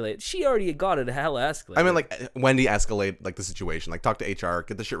 de-escalate. She already got it hella escalated. I mean, like, Wendy escalate like the situation, like talk to HR,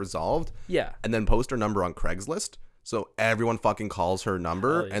 get the shit resolved, yeah. and then post her number on Craigslist, so everyone fucking calls her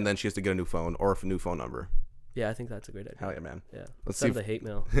number, Oh, yeah. and then she has to get a new phone or a new phone number. Yeah, I think that's a great idea. Hell yeah, man. Yeah. Let's Send see the hate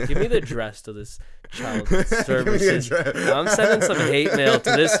mail. Give me the address to this child services. address. I'm sending some hate mail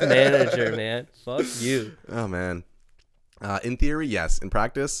to this manager, man. Fuck you. Oh man. In theory, yes. In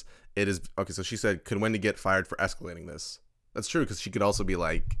practice, it is okay. So she said, "Could Wendy get fired for escalating this?" That's true because she could also be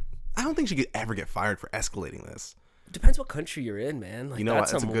like, I don't think she could ever get fired for escalating this. Depends what country you're in, man. Like, You know what?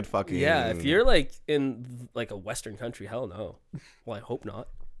 That's a good fucking- Yeah, if you're like in like a Western country, hell no. Well, I hope not.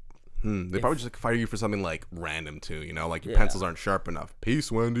 They probably just like, fire you for something like random too. You know, like your Yeah. pencils aren't sharp enough. Peace,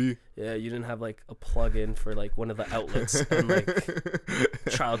 Wendy. Yeah, you didn't have like a plug-in for like one of the outlets, and like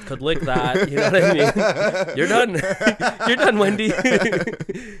child could lick that. You know what I mean? You're done. You're done, Wendy.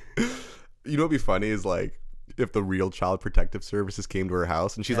 You know what'd be funny is like if the real Child Protective Services came to her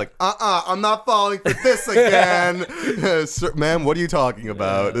house and she's like, I'm not falling for this again. Sir, ma'am, what are you talking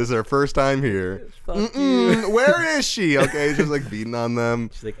about? This is our first time here. Fuck you. Where is she? Okay, just like beating on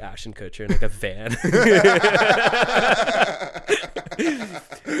them. She's like Ashton Kutcher in like a van.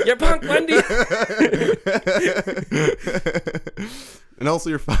 You're punk, Wendy. And also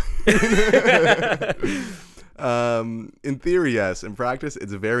you're fine. In theory, yes. In practice,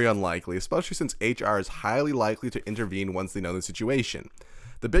 it's very unlikely, especially since HR is highly likely to intervene once they know the situation.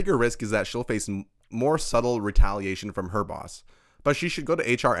 The bigger risk is that she'll face more subtle retaliation from her boss. But she should go to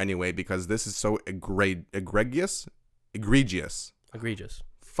HR anyway because this is so egregious. Egregious.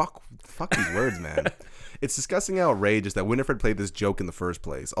 Fuck these words, man. It's disgusting and outrageous that Winifred played this joke in the first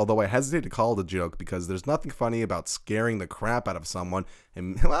place, although I hesitate to call it a joke because there's nothing funny about scaring the crap out of someone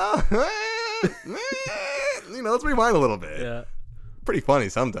and, well, you know, let's rewind a little bit. Yeah. Pretty funny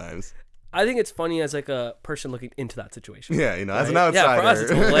sometimes. I think it's funny as like a person looking into that situation. Yeah, you know, as an Right? outsider. Yeah, for us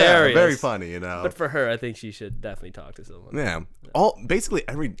it's hilarious. Very funny, you know. But for her, I think she should definitely talk to someone. Yeah. Basically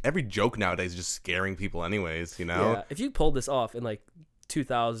every joke nowadays is just scaring people anyways, you know? Yeah. If you pulled this off in like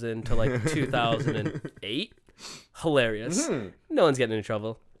 2000 to like 2008, hilarious. No one's getting in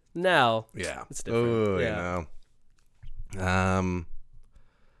trouble. Now, Yeah. it's different. Ooh, Yeah. you know.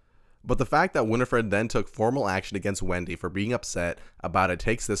 But the fact that Winifred then took formal action against Wendy for being upset about it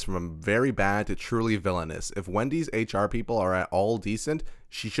takes this from very bad to truly villainous. If Wendy's HR people are at all decent,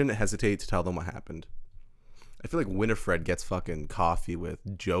 she shouldn't hesitate to tell them what happened. I feel like Winifred gets fucking coffee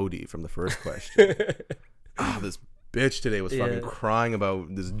with Jody from the first question. This bitch today was fucking crying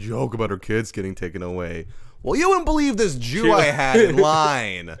about this joke about her kids getting taken away. Well, you wouldn't believe this Jew I had in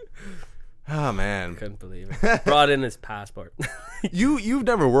line. Oh, man. Couldn't believe it. Brought in his passport. You've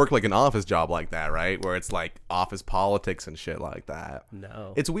never worked like an office job like that, right? Where it's like office politics and shit like that.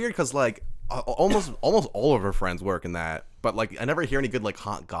 No. It's weird because like almost all of her friends work in that, but like I never hear any good like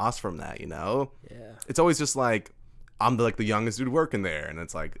hot goss from that, you know? Yeah. It's always just like I'm the youngest dude working there, and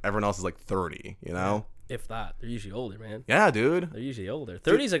it's like everyone else is like 30, you know? If that. They're usually older, man. Yeah, dude. They're usually older.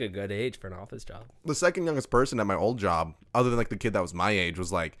 30 is like a good age for an office job. The second youngest person at my old job, other than like the kid that was my age,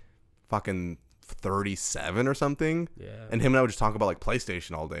 was like fucking 37 or something. Yeah. And him and I would just talk about like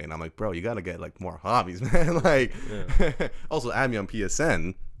PlayStation all day, and I'm like, bro, you gotta get like more hobbies, man. Like, also add me on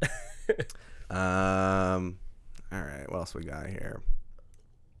PSN. All right, what else we got here?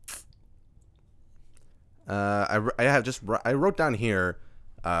 I wrote down here.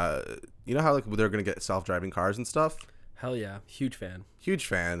 You know how like they're gonna get self-driving cars and stuff? Hell yeah. Huge fan. Huge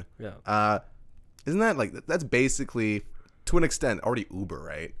fan. Yeah. Isn't that like that's basically to an extent already Uber,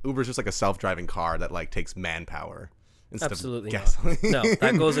 right? Uber's just like a self-driving car that like takes manpower instead Absolutely of gasoline. not. No,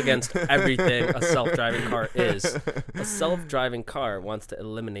 that goes against everything a self-driving car is. A self-driving car wants to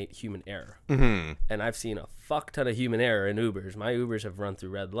eliminate human error. Mm-hmm. And I've seen a fuck ton of human error in Ubers. My Ubers have run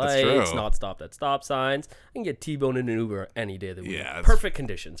through red That's lights, true. not stopped at stop signs. I can get T-boned in an Uber any day of the week. Yeah, that's- Perfect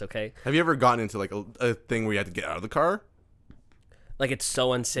conditions, okay? Have you ever gotten into like a thing where you had to get out of the car? Like it's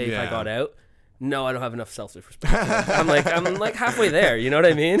so unsafe I Yeah. got out. No, I don't have enough self-respect. I'm like halfway there. You know what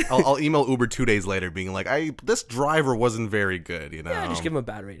I mean? I'll email Uber 2 days later being like, this driver wasn't very good, you know? Yeah, just give them a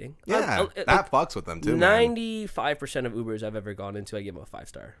bad rating. Yeah, that fucks with them too, man. 95% of Ubers I've ever gone into, I give them a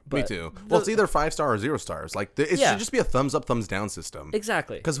 5-star. Me too. Well, it's either 5-star or 0 stars. Like, it Yeah. should just be a thumbs up, thumbs down system.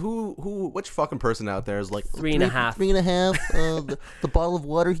 Exactly. Because which fucking person out there is like 3.5. 3.5. The bottle of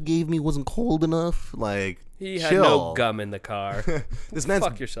water he gave me wasn't cold enough. Like, He had chill. no gum in the car. This man's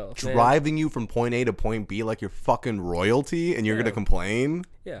Fuck yourself, man. driving you from point A to point B like you're fucking royalty, and you're gonna complain.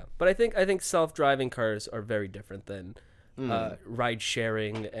 Yeah, but I think self-driving cars are very different than ride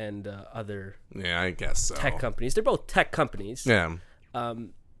sharing and other Yeah, I guess so. tech companies. They're both tech companies. Yeah,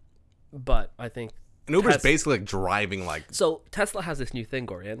 But I think and Uber's Tes- basically like driving like. so. Tesla has this new thing,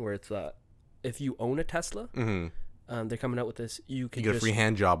 Gorian, where it's if you own a Tesla, they're coming out with this. You can You get a just free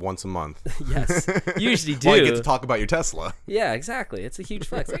hand job once a month. yes, you usually do. Well, you get to talk about your Tesla. Yeah, exactly. It's a huge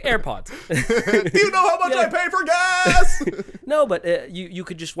flex. Like AirPods. Do you know how much I pay for gas? No, but you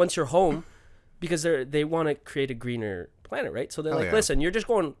could just once you're home, because they want to create a greener planet, right? So they're like, yeah. listen, you're just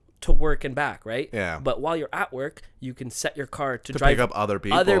going to work and back, right? Yeah. But while you're at work, you can set your car to drive Pick up other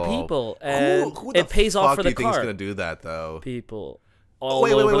people. and who the it pays off fuck for do the you think's car. gonna do that though? People Oh, all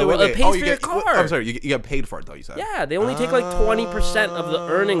wait, over the world. It pays Oh, for you your get, car. I'm sorry, you get paid for it though. You said. Yeah, they only take like 20% of the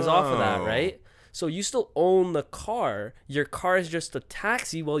earnings off of that, Oh. right? So you still own the car. Your car is just a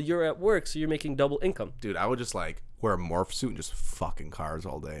taxi while you're at work, so you're making double income. Dude, I would just like wear a morph suit and just fucking cars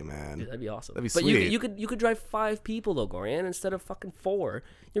all day, man. Dude, that'd be awesome. That'd be but sweet. you could drive 5 people though, Gorian, instead of fucking 4.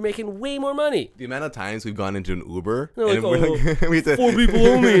 You're making way more money. The amount of times we've gone into an Uber They're like, and we're like, we had to, 4 people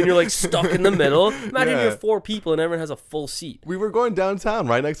only, and you're like stuck in the middle. Imagine Yeah. you're 4 people and everyone has a full seat. we were going downtown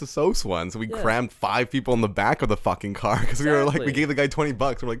right next to Sos one, so we crammed 5 people in the back of the fucking car because we were like, we Exactly. gave the guy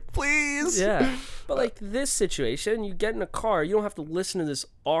 $20. We're like, please. Yeah. But like this situation, you get in a car, you don't have to listen to this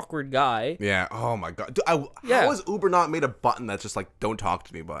awkward guy. Yeah. Oh my god. Dude, Yeah. How has Uber not made a button that's just like "Don't talk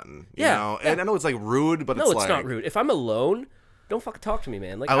to me" button? You Yeah, know? yeah. And I know it's like rude, but No, it's it's like not rude. If I'm alone, don't fucking talk to me,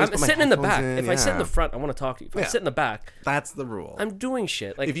 man. Like I always I'm put my sitting in the headphones back. in, If I sit in yeah. the front, I want to talk to you. If I Yeah. sit in the back, That's the rule. I'm doing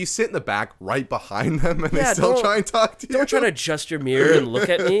shit. Like If you sit in the back right behind them and Yeah, they still don't- try and talk to you, don't try to adjust your mirror and look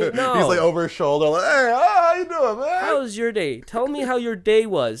at me. No. He's like over his shoulder, like, "Hey, how you doing, man?" How's your day? Tell me how your day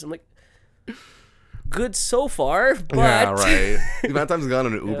was. I'm like, good so far, but Yeah, right. The amount of times I've gone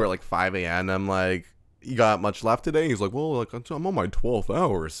on an Uber at like 5 a.m. I'm like, you got much left today? He's like, well, like I'm on my 12th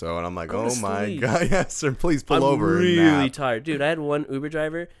hour or so. And I'm like, Go oh to my sleep. God. Yes, sir. Please pull I'm over. and really nap. tired. Dude, I had one Uber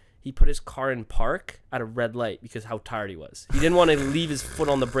driver. He put his car in park at a red light because how tired he was. He didn't want to leave his foot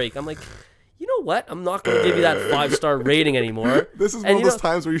on the brake. I'm like, you know what? I'm not going to give you that 5-star rating anymore. This is And one of you those know,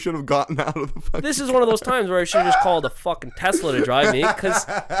 times where you should have gotten out of the fucking. This is one of those times where I should have just called a fucking Tesla to drive me because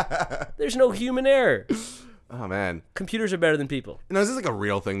there's no human error. Oh, man. Computers are better than people. No, is this like a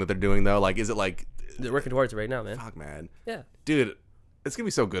real thing that they're doing, though? Like, is it like. They're working towards it right now, man. Fuck, man. Yeah. Dude, it's going to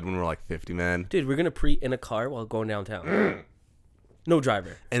be so good when we're like 50, man. Dude, we're going to pre in a car while going downtown. No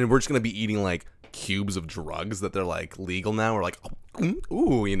driver. And we're just gonna be eating like cubes of drugs that they're like legal now. We're like,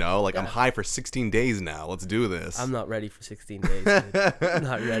 ooh, you know, like I'm high for 16 days now. Let's do this. I'm not ready for 16 days. Dude. I'm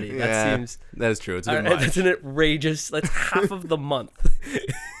not ready. That seems. That is true. It's a bit much. That's an outrageous. That's half of the month.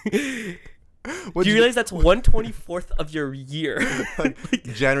 What'd Do you realize that's 1/24th of your year?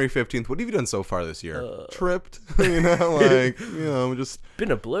 January 15th. What have you done so far this year? Tripped. You know, like, you know, just.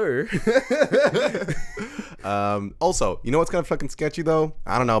 Been a blur. Also, you know what's kind of fucking sketchy though?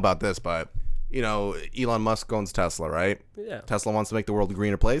 I don't know about this, but you know, Elon Musk owns Tesla, right? Yeah. Tesla wants to make the world a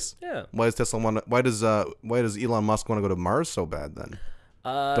greener place. Yeah. Why does Tesla want? Why does Elon Musk want to go to Mars so bad then?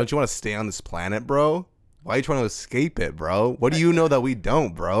 Don't you want to stay on this planet, bro? Why are you trying to escape it, bro? What do you know that we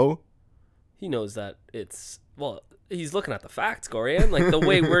don't, bro? He knows that it's he's looking at the facts, Gorian. Like the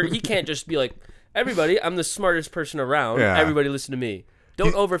way he can't just be like, everybody, I'm the smartest person around. Yeah. Everybody listen to me.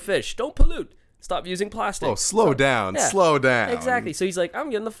 Don't overfish. Don't pollute. Stop using plastic. Oh, slow down. Yeah. Slow down. Exactly. So he's like, I'm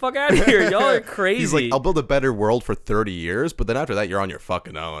getting the fuck out of here. Y'all are crazy. He's like, I'll build a better world for 30 years, but then after that, you're on your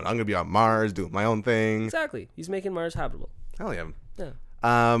fucking own. I'm going to be on Mars doing my own thing. Exactly. He's making Mars habitable. Hell yeah. Yeah.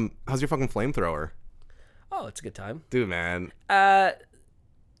 How's your fucking flamethrower? Oh, it's a good time. Dude, man. I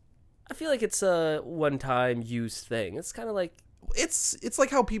feel like it's a one-time use thing. It's kind of like It's like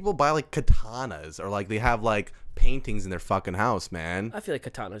how people buy like katanas or like they have like paintings in their fucking house, man. I feel like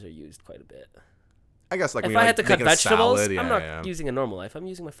katanas are used quite a bit. I guess like If when I you're, had to like, cut making a vegetables, salad, I'm not using a normal knife. I'm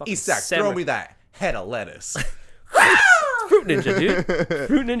using my fucking Isak, samurai. throw me that head of lettuce. Fruit Ninja, dude.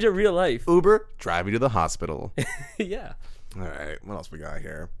 Fruit Ninja real life. Uber, drive me to the hospital. Yeah. All right, what else we got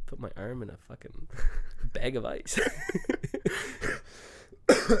here? Put my arm in a fucking bag of ice.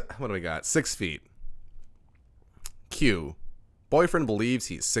 What do we got? 6 feet. Q. Boyfriend believes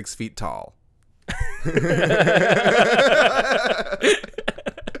he's 6 feet tall. It's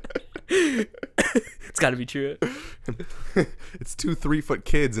got to be true. It's 2 3-foot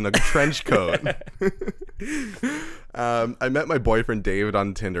kids in a trench coat. I met my boyfriend David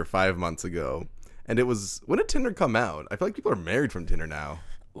on Tinder 5 months ago. And it was, when did Tinder come out? I feel like people are married from Tinder now.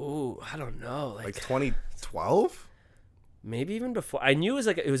 Ooh, I don't know. Like 2012? Maybe even before. I knew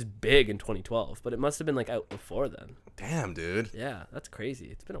it was big in 2012, but it must have been like out before then. Damn, dude. Yeah, that's crazy.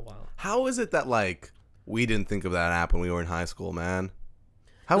 It's been a while. How is it that like we didn't think of that app when we were in high school, man?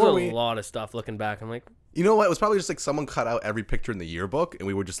 How There's were we? a lot of stuff looking back. I'm like, You know what? It was probably just like someone cut out every picture in the yearbook, and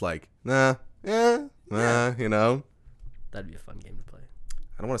we were just like, nah, you know. that'd be a fun game to play.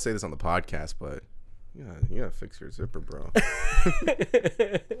 I don't want to say this on the podcast, but yeah, you gotta fix your zipper, bro.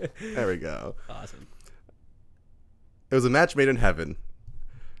 There we go. Awesome. It was a match made in heaven.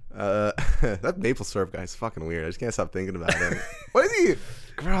 That maple syrup guy's fucking weird. I just can't stop thinking about him. What is he?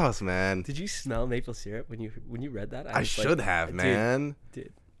 Gross, man. Did you smell maple syrup when you read that? I was should like, have, man.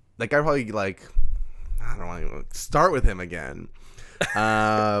 Dude. That guy probably like, I don't want to start with him again.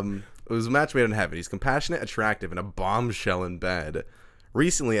 It was a match made in heaven. He's compassionate, attractive, and a bombshell in bed.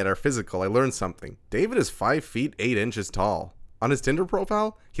 Recently at our physical, I learned something. David is 5 feet 8 inches tall. On his Tinder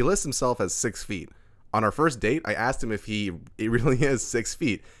profile, he lists himself as 6 feet. On our first date, I asked him if he really is 6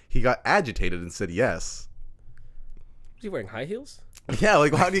 feet. He got agitated and said yes. Was he wearing high heels? Yeah,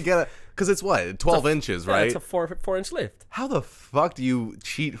 like how do you get it? Because it's what, 12 inches, Yeah, right? it's a 4-inch lift. How the fuck do you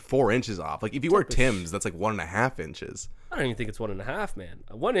cheat 4 inches off? Like if you wear Tim's, that's like 1.5 inches. I don't even think it's 1.5, man.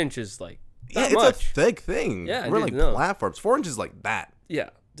 1 inch is like Yeah, that it's much. a thick thing. Yeah, we're dude, like no. platforms. 4 inches like that.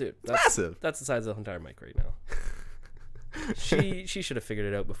 Yeah, dude. Massive. That's the size of the entire mic right now. She should have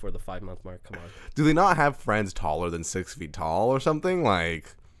figured it out before the 5-month mark. Come on. Do they not have friends taller than 6 feet tall or something?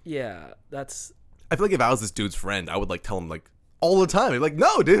 Like, Yeah, that's. I feel like if I was this dude's friend, I would like tell him like all the time. I'd be like,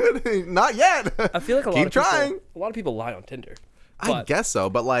 no, dude, not yet. I feel like Keep trying. A lot of people lie on Tinder. I But guess so,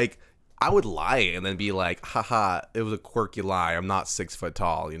 but like, I would lie and then be like, haha, it was a quirky lie. I'm not 6 foot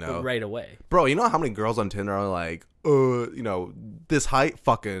tall, you know? right away. Bro, you know how many girls on Tinder are like, you know, this height,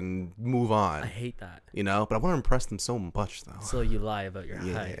 fucking move on. I hate that. You know? But I want to impress them so much, though. So you lie about your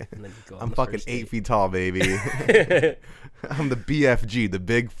height, and then you go. On I'm the fucking first 8 date. feet tall, baby. I'm the BFG, the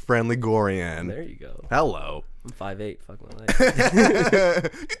big friendly Gorian. There you go. Hello. I'm 5'8". Fuck my life. You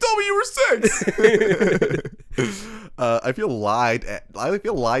told me you were 6. I feel lied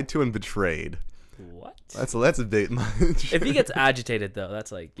to and betrayed. What? That's a bit much. If he gets agitated though,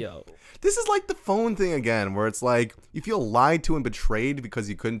 that's like, yo. This is like the phone thing again, where it's like you feel lied to and betrayed because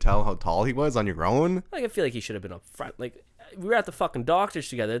you couldn't tell how tall he was on your own. Like I feel like he should have been up front. Like we were at the fucking doctors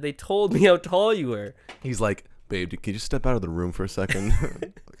together. They told me how tall you were. He's like, babe, can you just step out of the room for a second?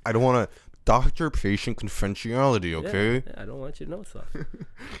 I don't want to. Doctor-patient confidentiality, okay? Yeah, I don't want you to know stuff.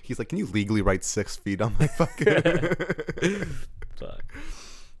 He's like, can you legally write 6 feet on my fucking... Fuck.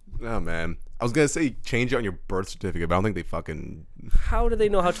 Oh man, I was gonna say change it on your birth certificate, but I don't think they fucking. How do they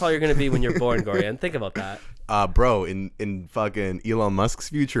know how tall you're gonna be when you're born, Gorian? Think about that. Bro, in fucking Elon Musk's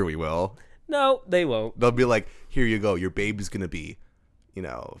future, we will. No, they won't. They'll be like, here you go, your baby's gonna be,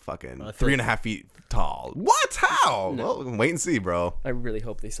 fucking 3.5 feet tall. What? How? No. Well, wait and see, bro. I really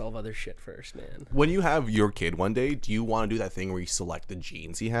hope they solve other shit first, man. When you have your kid one day, do you want to do that thing where you select the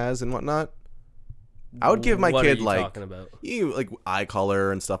genes he has and whatnot? I would give my What kid are you like talking about? like eye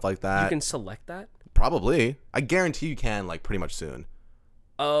color and stuff like that. You can select that? Probably. I guarantee you can like pretty much soon.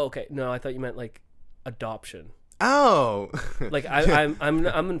 Oh, okay. No, I thought you meant like adoption. Oh. Like I'm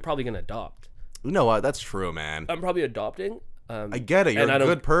probably gonna adopt. You know what? That's true, man. I'm probably adopting. I get it. You're and a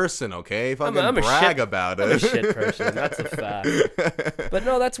good person, okay? Fucking brag about it. I'm a shit person. That's a fact. But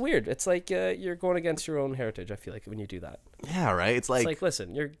no, that's weird. It's like you're going against your own heritage, I feel like, when you do that. Yeah, right? It's like,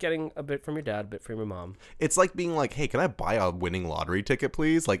 listen, you're getting a bit from your dad, a bit from your mom. It's like being like, hey, can I buy a winning lottery ticket,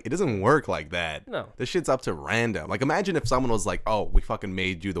 please? Like, it doesn't work like that. No. This shit's up to random. Like, imagine if someone was like, oh, we fucking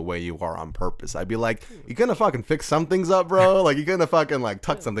made you the way you are on purpose. I'd be like, you gonna fucking fix some things up, bro? Like, you gonna fucking, like,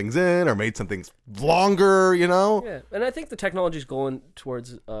 tuck some things in or made some things longer, you know? Yeah. And I think the technology's going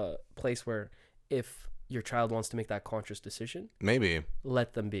towards a place where if your child wants to make that conscious decision, Maybe.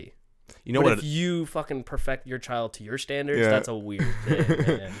 let them be. You know but what? if you fucking perfect your child to your standards, Yeah. that's a weird thing,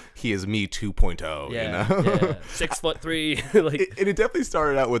 man. He is me 2.0, Yeah, you know? yeah. 6'3", like It definitely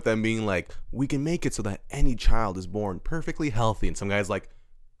started out with them being like, we can make it so that any child is born perfectly healthy. And some guy's like,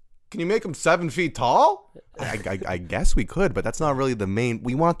 can you make them 7 feet tall? I guess we could, but that's not really the main.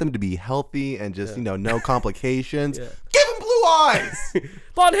 We want them to be healthy and just, no complications. Yeah. Give them blue eyes.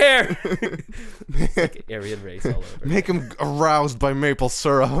 blonde hair. It's like Aryan race all over. Make them aroused by maple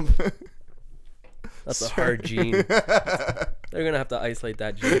syrup. That's a hard gene. They're gonna have to isolate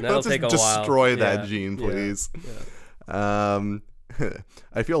that gene. That'll Let's take a just while. destroy that Yeah, gene, yeah, please. yeah.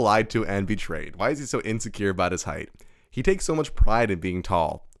 I feel lied to and betrayed. Why is he so insecure about his height? He takes so much pride in being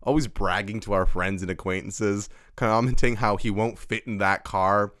tall, always bragging to our friends and acquaintances, commenting how he won't fit in that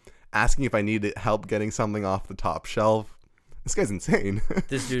car, asking if I needed help getting something off the top shelf. This guy's insane.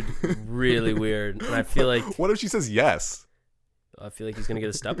 This dude really weird, and I feel like What if she says yes? he's gonna get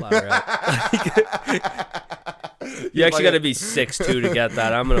a stepladder out. You actually got to be 6'2" to get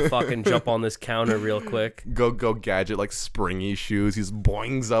that. I'm gonna fucking jump on this counter real quick. Go gadget, like springy shoes. He's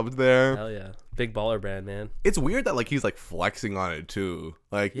boings up there. Hell yeah, big baller brand, man. It's weird that like he's like flexing on it too.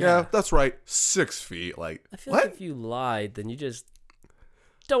 Like, yeah, Yeah. that's right, 6 feet. Like, I feel what? like if you lied, then you just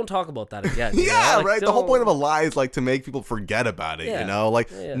don't talk about that again. Yeah, Like, right. The whole don't- point of a lie is like to make people forget about it. Yeah. You know, like,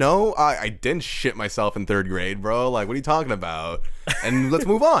 Yeah. no, I didn't shit myself in 3rd grade, bro. Like, what are you talking about? And let's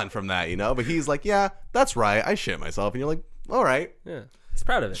move on from that. But he's like, yeah, that's right, I shit myself, and you're like, all right, Yeah, he's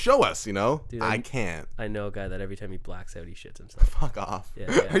proud of it. show us. Dude, I can't. I know a guy that every time he blacks out, he shits himself. Fuck off. Yeah,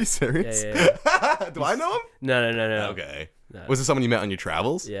 yeah. Are you serious? Yeah, Do I know him? No. Okay. No. Was this someone you met on your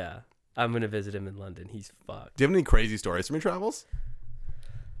travels? Yeah, I'm gonna visit him in London. He's fucked. Do you have any crazy stories from your travels?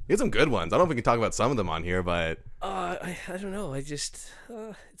 You had some good ones. I don't know if we can talk about some of them on here, but I don't know. I just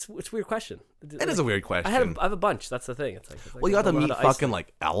it's a weird question. it is a weird question. I have a bunch. That's the thing. It's like well, you got to I don't know meet how to fucking isolate.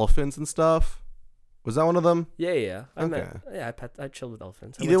 like elephants and stuff. Was that one of them? Yeah. Okay. I chilled with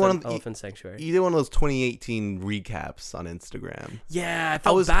elephants. I You went did to one an of- elephant sanctuary. You did one of those 2018 recaps on Instagram. Yeah, I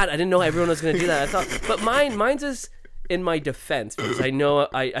felt bad. I didn't know everyone was gonna do that. I thought, but mine's is in my defense because I know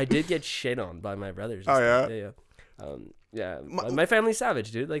I did get shit on by my brothers. and Oh, stuff. yeah? Yeah. My family's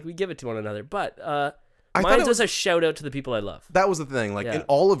savage, dude. Like we give it to one another. But I thought mine's it just a shout out to the people I love. That was the thing. Like Yeah. in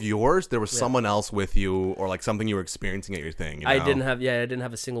all of yours, there was someone else with you, or like something you were experiencing at your thing. I didn't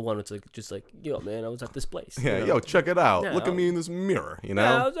have a single one. It's like just like, yo, man, I was at this place. Yeah, you know? yo, check it out. Yeah, Look at me in this mirror. You know.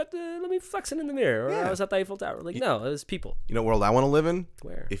 Yeah, I was at let me flex it in the mirror, or Yeah. I was at the Eiffel Tower. Like, no, it was people. You know what world I want to live in?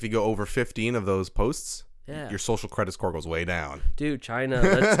 Where? If you go over 15 of those posts, Yeah. your social credit score goes way down. Dude, China,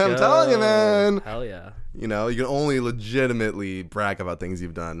 let's go. I'm telling you, man. Hell yeah. You know, you can only legitimately brag about things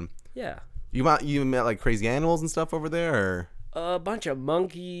you've done. Yeah. You met like crazy animals and stuff over there, or A bunch of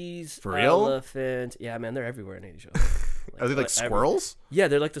monkeys. For real? Elephants. Yeah, man, they're everywhere in Asia. are they like squirrels? Yeah,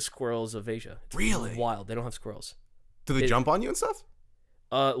 they're like the squirrels of Asia. It's Really? wild. They don't have squirrels. Do they jump on you and stuff?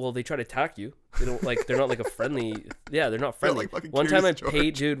 Well, they try to attack you. They don't like. They're not like a friendly. Yeah, they're not friendly. like fucking one time I Curious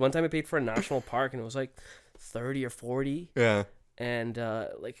paid, dude. One time I paid for a national park, and it was like 30 or 40, Yeah. and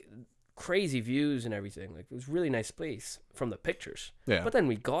like crazy views and everything. Like it was a really nice place from the pictures. Yeah. But then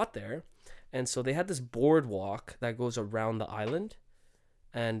we got there, and so they had this boardwalk that goes around the island,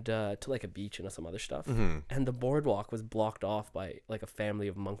 and to like a beach and some other stuff. Mm-hmm. And the boardwalk was blocked off by like a family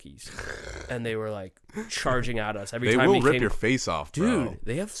of monkeys, and they were like charging at us every They time will we rip came. your face off, bro. Dude,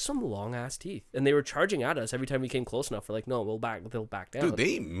 they have some long ass teeth, and they were charging at us every time we came close enough. We're like, no, they'll back down. Dude, they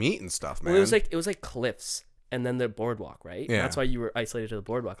eat meat and stuff, man. Well, it was like cliffs, and then the boardwalk, right? Yeah. That's why you were isolated to the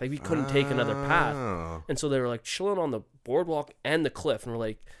boardwalk. Like we couldn't take another path, Oh. and so they were like chilling on the boardwalk and the cliff, and we're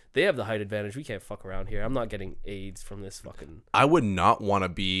like, they have the height advantage. We can't fuck around here. I'm not getting AIDS from this fucking. I would not want to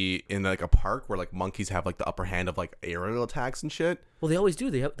be in like a park where like monkeys have like the upper hand of like aerial attacks and shit. Well, they always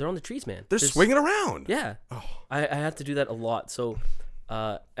do. They're on the trees, man. They're There's- swinging around. Yeah. Oh. I have to do that a lot. So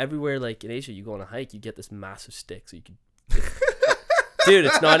everywhere like in Asia, you go on a hike, you get this massive stick, so you can. Dude,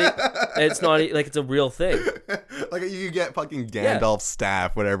 it's not like it's a real thing. Like you get fucking Gandalf's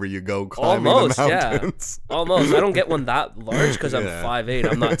staff whenever you go climbing Almost, the yeah. mountains. Almost. I don't get one that large because I'm Yeah.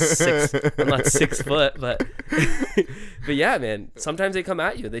 5'8". I'm not 6 foot, but but yeah, man. Sometimes they come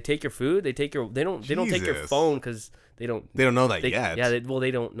at you. They take your food. They don't take your Jesus. phone because they don't. They don't know that They, yet. yeah.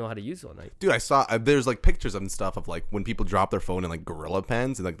 They don't know how to use it all night. Dude, I saw there's like pictures and stuff of like when people drop their phone in like gorilla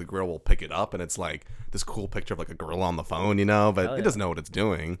pens and like the gorilla will pick it up and it's like this cool picture of like a gorilla on the phone, you know, but Hell it yeah. doesn't know what it's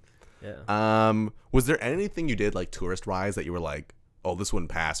doing. Yeah. Was there anything you did like tourist wise that you were like, oh, this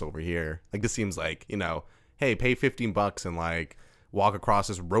wouldn't pass over here? Like this seems like, you know, hey, pay $15 and like walk across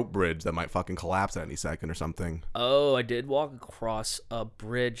this rope bridge that might fucking collapse at any second or something. Oh, I did walk across a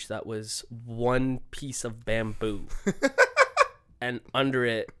bridge that was one piece of bamboo, and under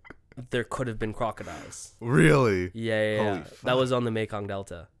it there could have been crocodiles. Really? Yeah. Holy That fuck. was on the Mekong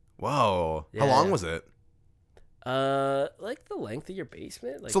Delta. Whoa. How Yeah. long was it? Like the length of your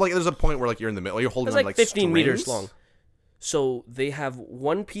basement. Like So like there's a point where like you're in the middle, you're holding it's on like like 15 meters strings? long. So they have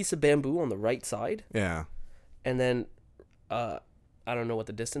one piece of bamboo on the right side, Yeah. and then I don't know what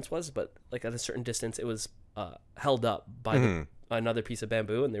the distance was, but like at a certain distance, it was held up by another piece of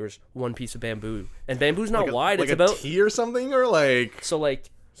bamboo, and there was one piece of bamboo, and bamboo's not wide. Like it's a about T or something, or like so like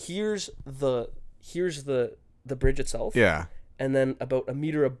here's the bridge itself, yeah. and then about a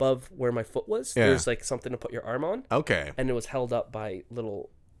meter above where my foot was, Yeah. there's like something to put your arm on, Okay. and it was held up by little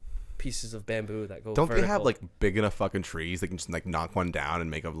pieces of bamboo that go. Don't they have vertical. like big enough fucking trees they can just like knock one down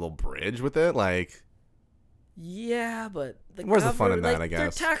and make a little bridge with it? Like Yeah, but the Where's the fun in that, like, I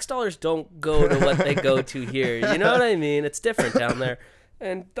guess? Their tax dollars don't go to what they go to here. You know what I mean? It's different down there,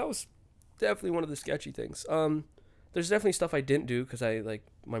 and that was definitely one of the sketchy things. There's definitely stuff I didn't do because I like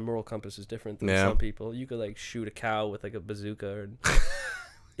my moral compass is different than Yeah. some people. You could like shoot a cow with like a bazooka, and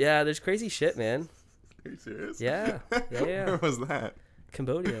yeah, there's crazy shit, man. Are you serious? Yeah. Where was that?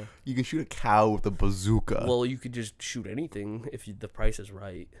 Cambodia. You can shoot a cow with a bazooka. Well, you could just shoot anything if the price is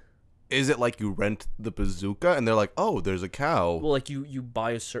right. Is it like you rent the bazooka and they're like, oh, there's a cow? Well, like you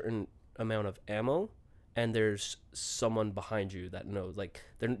buy a certain amount of ammo, and there's someone behind you that knows. Like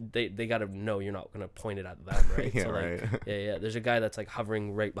they gotta know you're not gonna point it at them, right? Yeah, so, like, right. Yeah. There's a guy that's like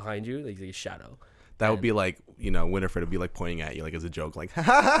hovering right behind you, like a shadow. That would be like, you know, Winifred would be like pointing at you like as a joke, like, ha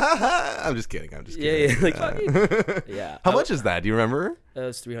ha ha ha. I'm just kidding. I'm just kidding. Yeah, like fuck you. Yeah. How much is that? Do you remember? It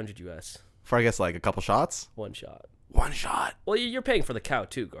was $300 US, For I guess like a couple shots. one shot. One shot. Well, you're paying for the cow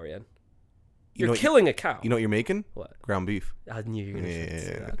too, Gorian. You know You're what- killing a cow. You know what you're making? What? Ground beef. I knew you were gonna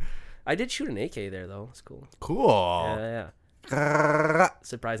say Yeah. that. I did shoot an AK there though. It's cool. Cool. Yeah.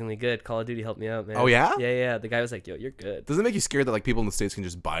 Surprisingly good. Call of Duty helped me out, man. Oh, yeah? Yeah. The guy was like, "Yo, you're good." Does it make you scared that like people in the States can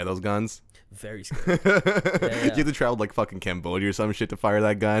just buy those guns? Very scared. You have to travel to, like fucking Cambodia or some shit to fire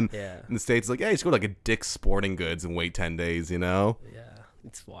that gun. Yeah. In the States, like, hey, just go to like a Dick's Sporting Goods and wait 10 days, you know? Yeah,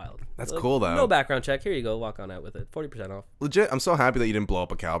 it's wild. That's Look, cool, though. No background check. Here you go. Walk on out with it. 40% off. Legit, I'm so happy that you didn't blow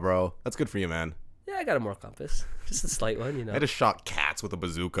up a cow, bro. That's good for you, man. Yeah, I got a moral compass. Just a slight one, you know. I just shot cats with a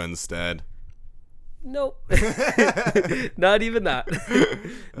bazooka instead. Nope. Not even that.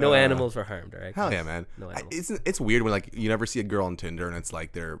 No animals were harmed, all right? Hell yeah, man. No animals. It's weird when like you never see a girl on Tinder and it's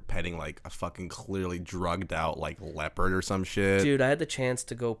like they're petting like a fucking clearly drugged out like leopard or some shit. Dude, I had the chance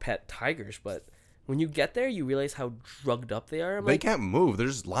to go pet tigers, but when you get there, you realize how drugged up they are. I'm They like, can't move. They're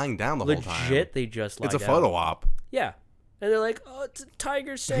just lying down the whole time. legit, they just lie It's a down. photo op. Yeah. And they're like, oh, it's a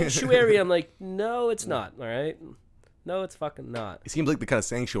tiger sanctuary. I'm like, no, it's not, all right? No, it's fucking not. It seems like the kind of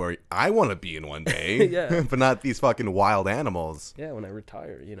sanctuary I want to be in one day. Yeah. But not these fucking wild animals. Yeah, when I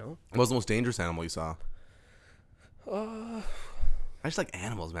retire, you know? What was the most dangerous animal you saw? Uh, I just like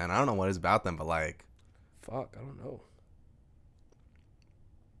animals, man. I don't know what it is about them, but like, fuck, I don't know.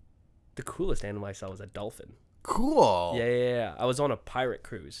 The coolest animal I saw was a dolphin. cool. Yeah. I was on a pirate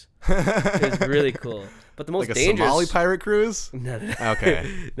cruise. It was really cool. But the most Like a dangerous... Somali pirate cruise? No.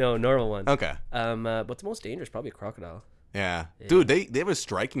 Okay. No, normal one. Okay. But the most dangerous, probably a crocodile. Yeah. Dude, they have a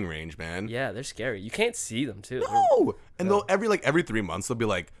striking range, man. Yeah, they're scary. You can't see them too. No. And they'll every 3 months they'll be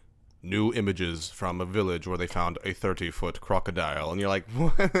like, new images from a village where they found a 30-foot crocodile, and you're like,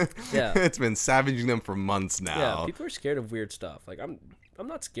 what? Yeah. It's been savaging them for months now. Yeah, people are scared of weird stuff. Like I'm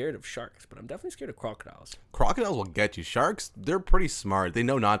not scared of sharks, but I'm definitely scared of crocodiles. Crocodiles will get you. Sharks, they're pretty smart. They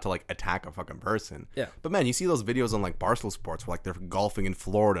know not to like attack a fucking person. Yeah. But man, you see those videos on like Barstool Sports where like they're golfing in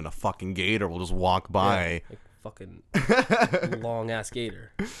Florida and a fucking gator will just walk by. Yeah, like fucking long ass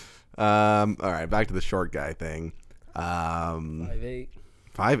gator. All right, back to the short guy thing. 5'8".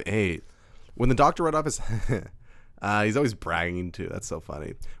 5'8". When the doctor read off his he's always bragging too. That's so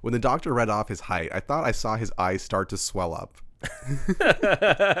funny. When the doctor read off his height, I thought I saw his eyes start to swell up.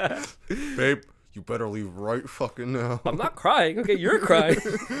 Babe, you better leave right fucking now. I'm not crying. Okay, you're crying.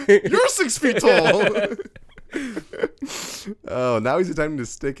 You're 6 feet tall. Oh, now he's attempting to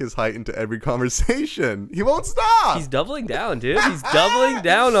stick his height into every conversation. He won't stop. He's doubling down, dude. He's doubling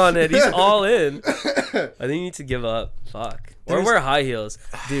down on it. He's all in. I think he needs to give up. Fuck. Or wear high heels,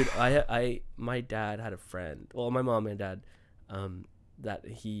 dude. My dad had a friend. Well, my mom and dad, that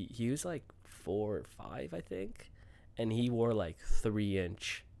he was like 4 or 5, I think, and he wore like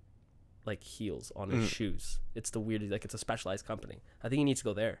 3-inch, like heels on his shoes. It's the weirdest. Like it's a specialized company. I think he needs to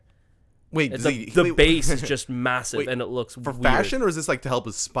go there. Wait, It's the base is just massive, Wait, and it looks for weird fashion, or is this like to help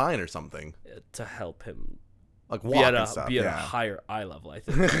his spine or something? to help him Like be walk at and stuff. a Yeah. higher eye level. I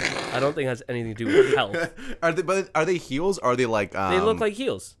think. I don't think it has anything to do with health. Are they heels? Or are they like? They look like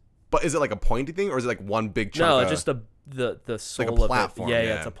heels. But is it like a pointy thing, or is it like one big chunk? No, of, just the sole like a of it. platform. Yeah,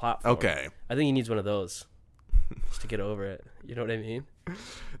 it's a platform. Okay. I think he needs one of those just to get over it. You know what I mean?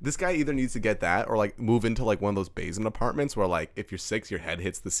 This guy either needs to get that or like move into like one of those basement apartments where like if you're 6, your head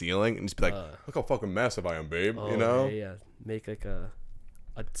hits the ceiling and just be like, look how fucking massive I am, babe. Oh, you know? yeah. Make like a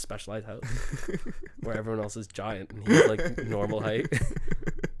specialized house where everyone else is giant and he's like normal height.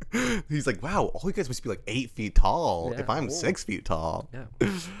 He's like, wow, all you guys must be like 8 feet tall. Yeah, if I'm cool. 6 feet tall. Yeah.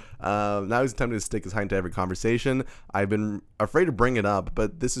 Now he's attempting to stick his height into every conversation. I've been afraid to bring it up,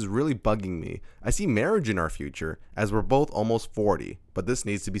 but this is really bugging me. I see marriage in our future as we're both almost 40, but this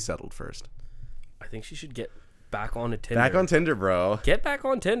needs to be settled first. I think she should get back on Tinder. Back on Tinder, bro. Get back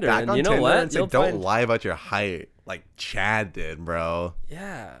on Tinder. Back and on you know Tinder what? and say, don't lie about your height like Chad did, bro.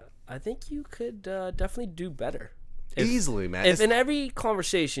 Yeah. I think you could definitely do better. Easily, man. If in every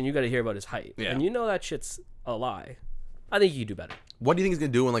conversation you got to hear about his height, Yeah. and you know that shit's a lie, I think you could do better. What do you think he's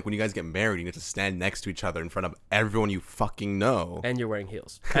gonna do when you guys get married? You get to stand next to each other in front of everyone you fucking know. And you're wearing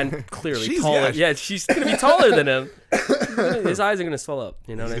heels, and clearly She's- taller. yeah. Yeah, she's gonna be taller than him. His eyes are gonna swell up.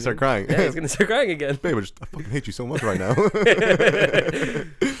 You know what I mean? He's gonna start crying. Yeah, he's gonna start crying again. Babe, I fucking hate you so much right now.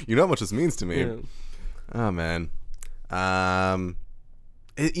 You know how much this means to me. Yeah. Oh man.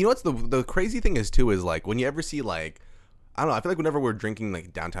 You know what's the crazy thing is too is like when you ever see like, I don't know, I feel like whenever we're drinking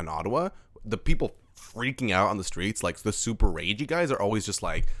like downtown Ottawa, the people freaking out on the streets, like the super ragey guys are always just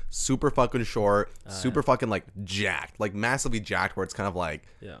like super fucking short, super fucking like jacked, like massively jacked where it's kind of like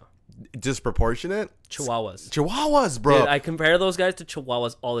Yeah. disproportionate. Chihuahuas, bro. Dude, I compare those guys to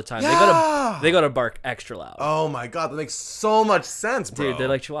chihuahuas all the time. Yeah. They gotta bark extra loud. Oh my god, that makes so much sense, bro. Dude, they're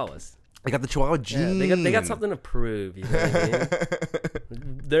like chihuahuas. They got the Chihuahua gene. Yeah, they got something to prove. You know what I mean?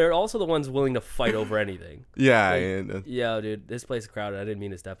 They're also the ones willing to fight over anything. Yeah. Like, and, yeah, dude, this place is crowded. I didn't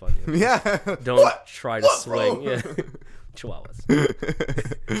mean to step on you. yeah. Don't try to swing. bro? Yeah.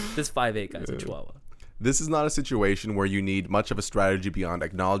 Chihuahuas. This 5'8" guy's a chihuahua. This is not a situation where you need much of a strategy beyond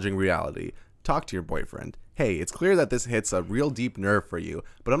acknowledging reality. Talk to your boyfriend. Hey, it's clear that this hits a real deep nerve for you,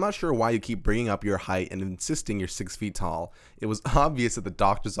 but I'm not sure why you keep bringing up your height and insisting you're 6 feet tall. It was obvious at the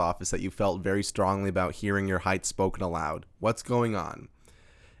doctor's office that you felt very strongly about hearing your height spoken aloud. What's going on?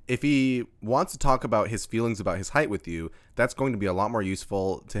 If he wants to talk about his feelings about his height with you, that's going to be a lot more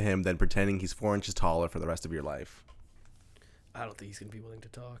useful to him than pretending he's 4 inches taller for the rest of your life. I don't think he's gonna be willing to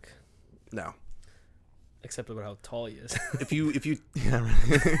talk, No. except about how tall he is. If you yeah,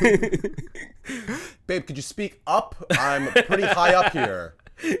 right. Babe, could you speak up? I'm pretty high up here.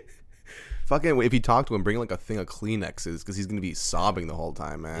 Fucking, if you talk to him, bring like a thing of Kleenexes because he's gonna be sobbing the whole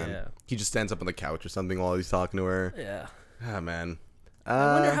time, man. Yeah. He just stands up on the couch or something while he's talking to her. Yeah. Ah, man.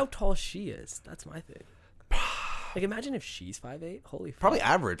 I wonder how tall she is. That's my thing. Like, imagine if she's 5'8". Holy fuck. Probably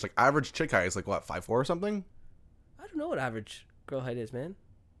average. Like average chick height is like what, 5'4" or something? I don't know what average girl height is, man.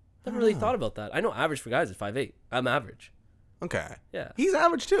 Never really thought about that. I know average for guys is 5'8". I'm average. Okay. Yeah. He's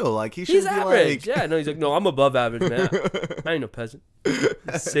average too. Like he should He's be average. like. Yeah, no, he's like, no, I'm above average, man. I ain't no peasant.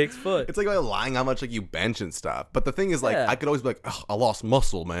 6 foot. It's like lying how much like you bench and stuff. But the thing is, like, Yeah. I could always be like, "Ugh, I lost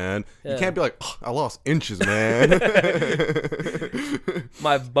muscle, man. You Yeah. can't be like, "Ugh, I lost inches, man.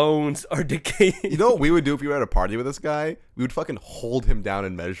 My bones are decaying. You know what we would do if we were at a party with this guy? We would fucking hold him down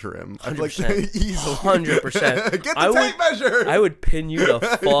and measure him. I'd be like, 100%. easily. 100%. Get the tape measure. I would pin you the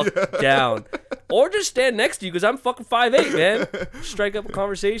fuck down. Or just stand next to you because I'm fucking 5'8", man. Strike up a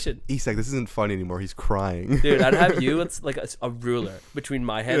conversation. Isak, this isn't funny anymore. He's crying. Dude, I'd have you, it's like a ruler between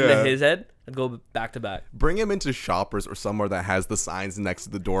my head Yeah. and his head. I'd go back to back. Bring him into Shoppers or somewhere that has the signs next to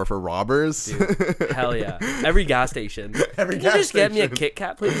the door for robbers. Hell yeah. Every gas station. Every Can gas you just get me a station. Kit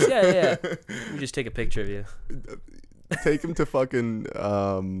Kat, please? Yeah. Let me just take a picture of you. Take him to fucking,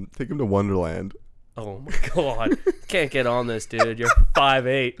 take him to Wonderland. Oh my god. Can't get on this, dude. You're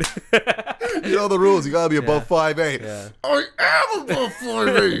 5'8". You know the rules. You gotta be above 5'8". Yeah. I am above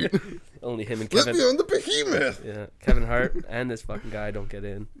 5'8". Only him and Let Kevin. me on the behemoth. Yeah. Kevin Hart and this fucking guy don't get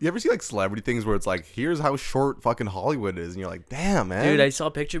in. You ever see like celebrity things where it's like, here's how short fucking Hollywood is, and you're like, damn, man. Dude, I saw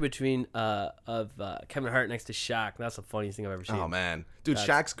a picture between of Kevin Hart next to Shaq. That's the funniest thing I've ever seen. Oh man, dude,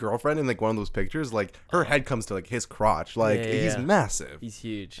 Shaq's girlfriend in like one of those pictures, like her head comes to like his crotch, like Yeah, he's yeah. massive, He's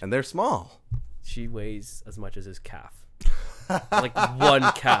huge. and they're small. She weighs as much as his calf. Like one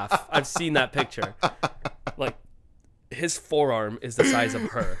calf. I've seen that picture. Like his forearm is the size of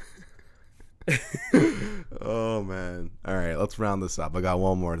her. Oh man. All right, let's round this up. I got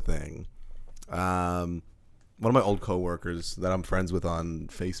one more thing. One of my old coworkers that I'm friends with on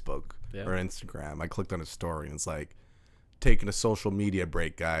Facebook Yeah. or Instagram, I clicked on his story and it's like, taking a social media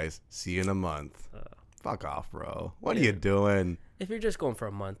break, guys. See you in a month. Fuck off, bro. What are you doing? If you're just going for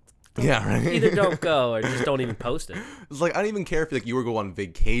a month, Yeah, right. either don't go or just don't even post it. It's like I don't even care if like you were going on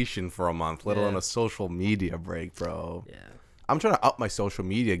vacation for a month, let alone Yeah. a social media break, bro. Yeah. I'm trying to up my social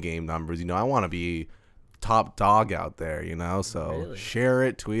media game numbers. You know, I want to be top dog out there. You know, so Really? share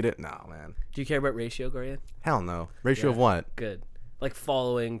it, tweet it. No, man, Do you care about ratio, Gorian? hell no. Ratio of Yeah. what? Good. Like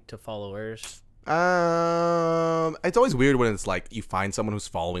following to followers. It's always weird when it's like you find someone who's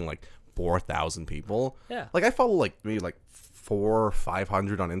following like 4,000 people. Yeah. Like I follow like maybe like 400 or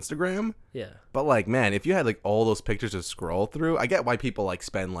 500 on Instagram. Yeah. But like, man, if you had like all those pictures to scroll through, I get why people like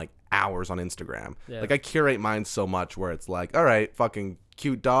spend like hours on Instagram. Yeah. Like I curate mine so much where it's like, all right, fucking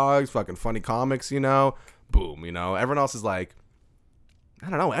cute dogs, fucking funny comics, you know, boom, you know. Everyone else is like, I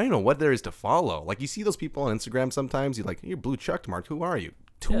don't know what there is to follow. Like you see those people on Instagram sometimes, you're like, you're blue checked mark. Who are you?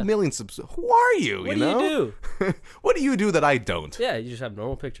 2 Yeah. million subs. Who are you? What you do know? you do? What do you do that I don't? Yeah, you just have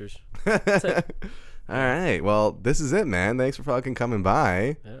normal pictures. That's it. All right. Well, this is it, man. Thanks for fucking coming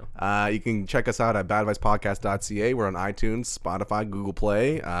by. Yeah. You can check us out at badadvicepodcast.ca. We're on iTunes, Spotify, Google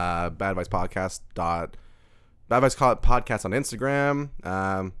Play. Badadvicepodcast on Instagram.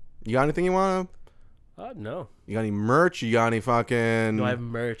 You got anything you want to? No. You got any merch? You got any fucking? Do I have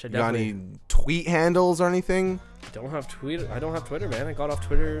merch? I You got definitely any tweet handles or anything? don't have Twitter. I don't have Twitter, man. I got off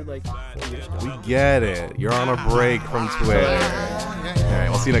Twitter like 4 years ago. We get it. You're on a break from Twitter. All right.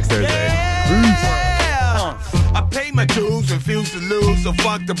 We'll see you next Thursday. I pay my dues, refuse to lose, so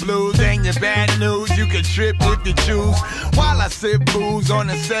fuck the blues. Ain't your bad news, you can trip if you choose. While I sip booze on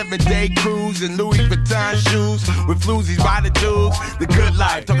a 7-day cruise in Louis Vuitton shoes with floozies by the dudes. The good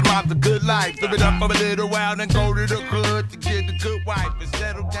life, talking about the good life. Live it up for a little while, then go to the hood to get the good wife and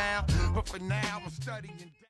settle down. But for now, I'm studying.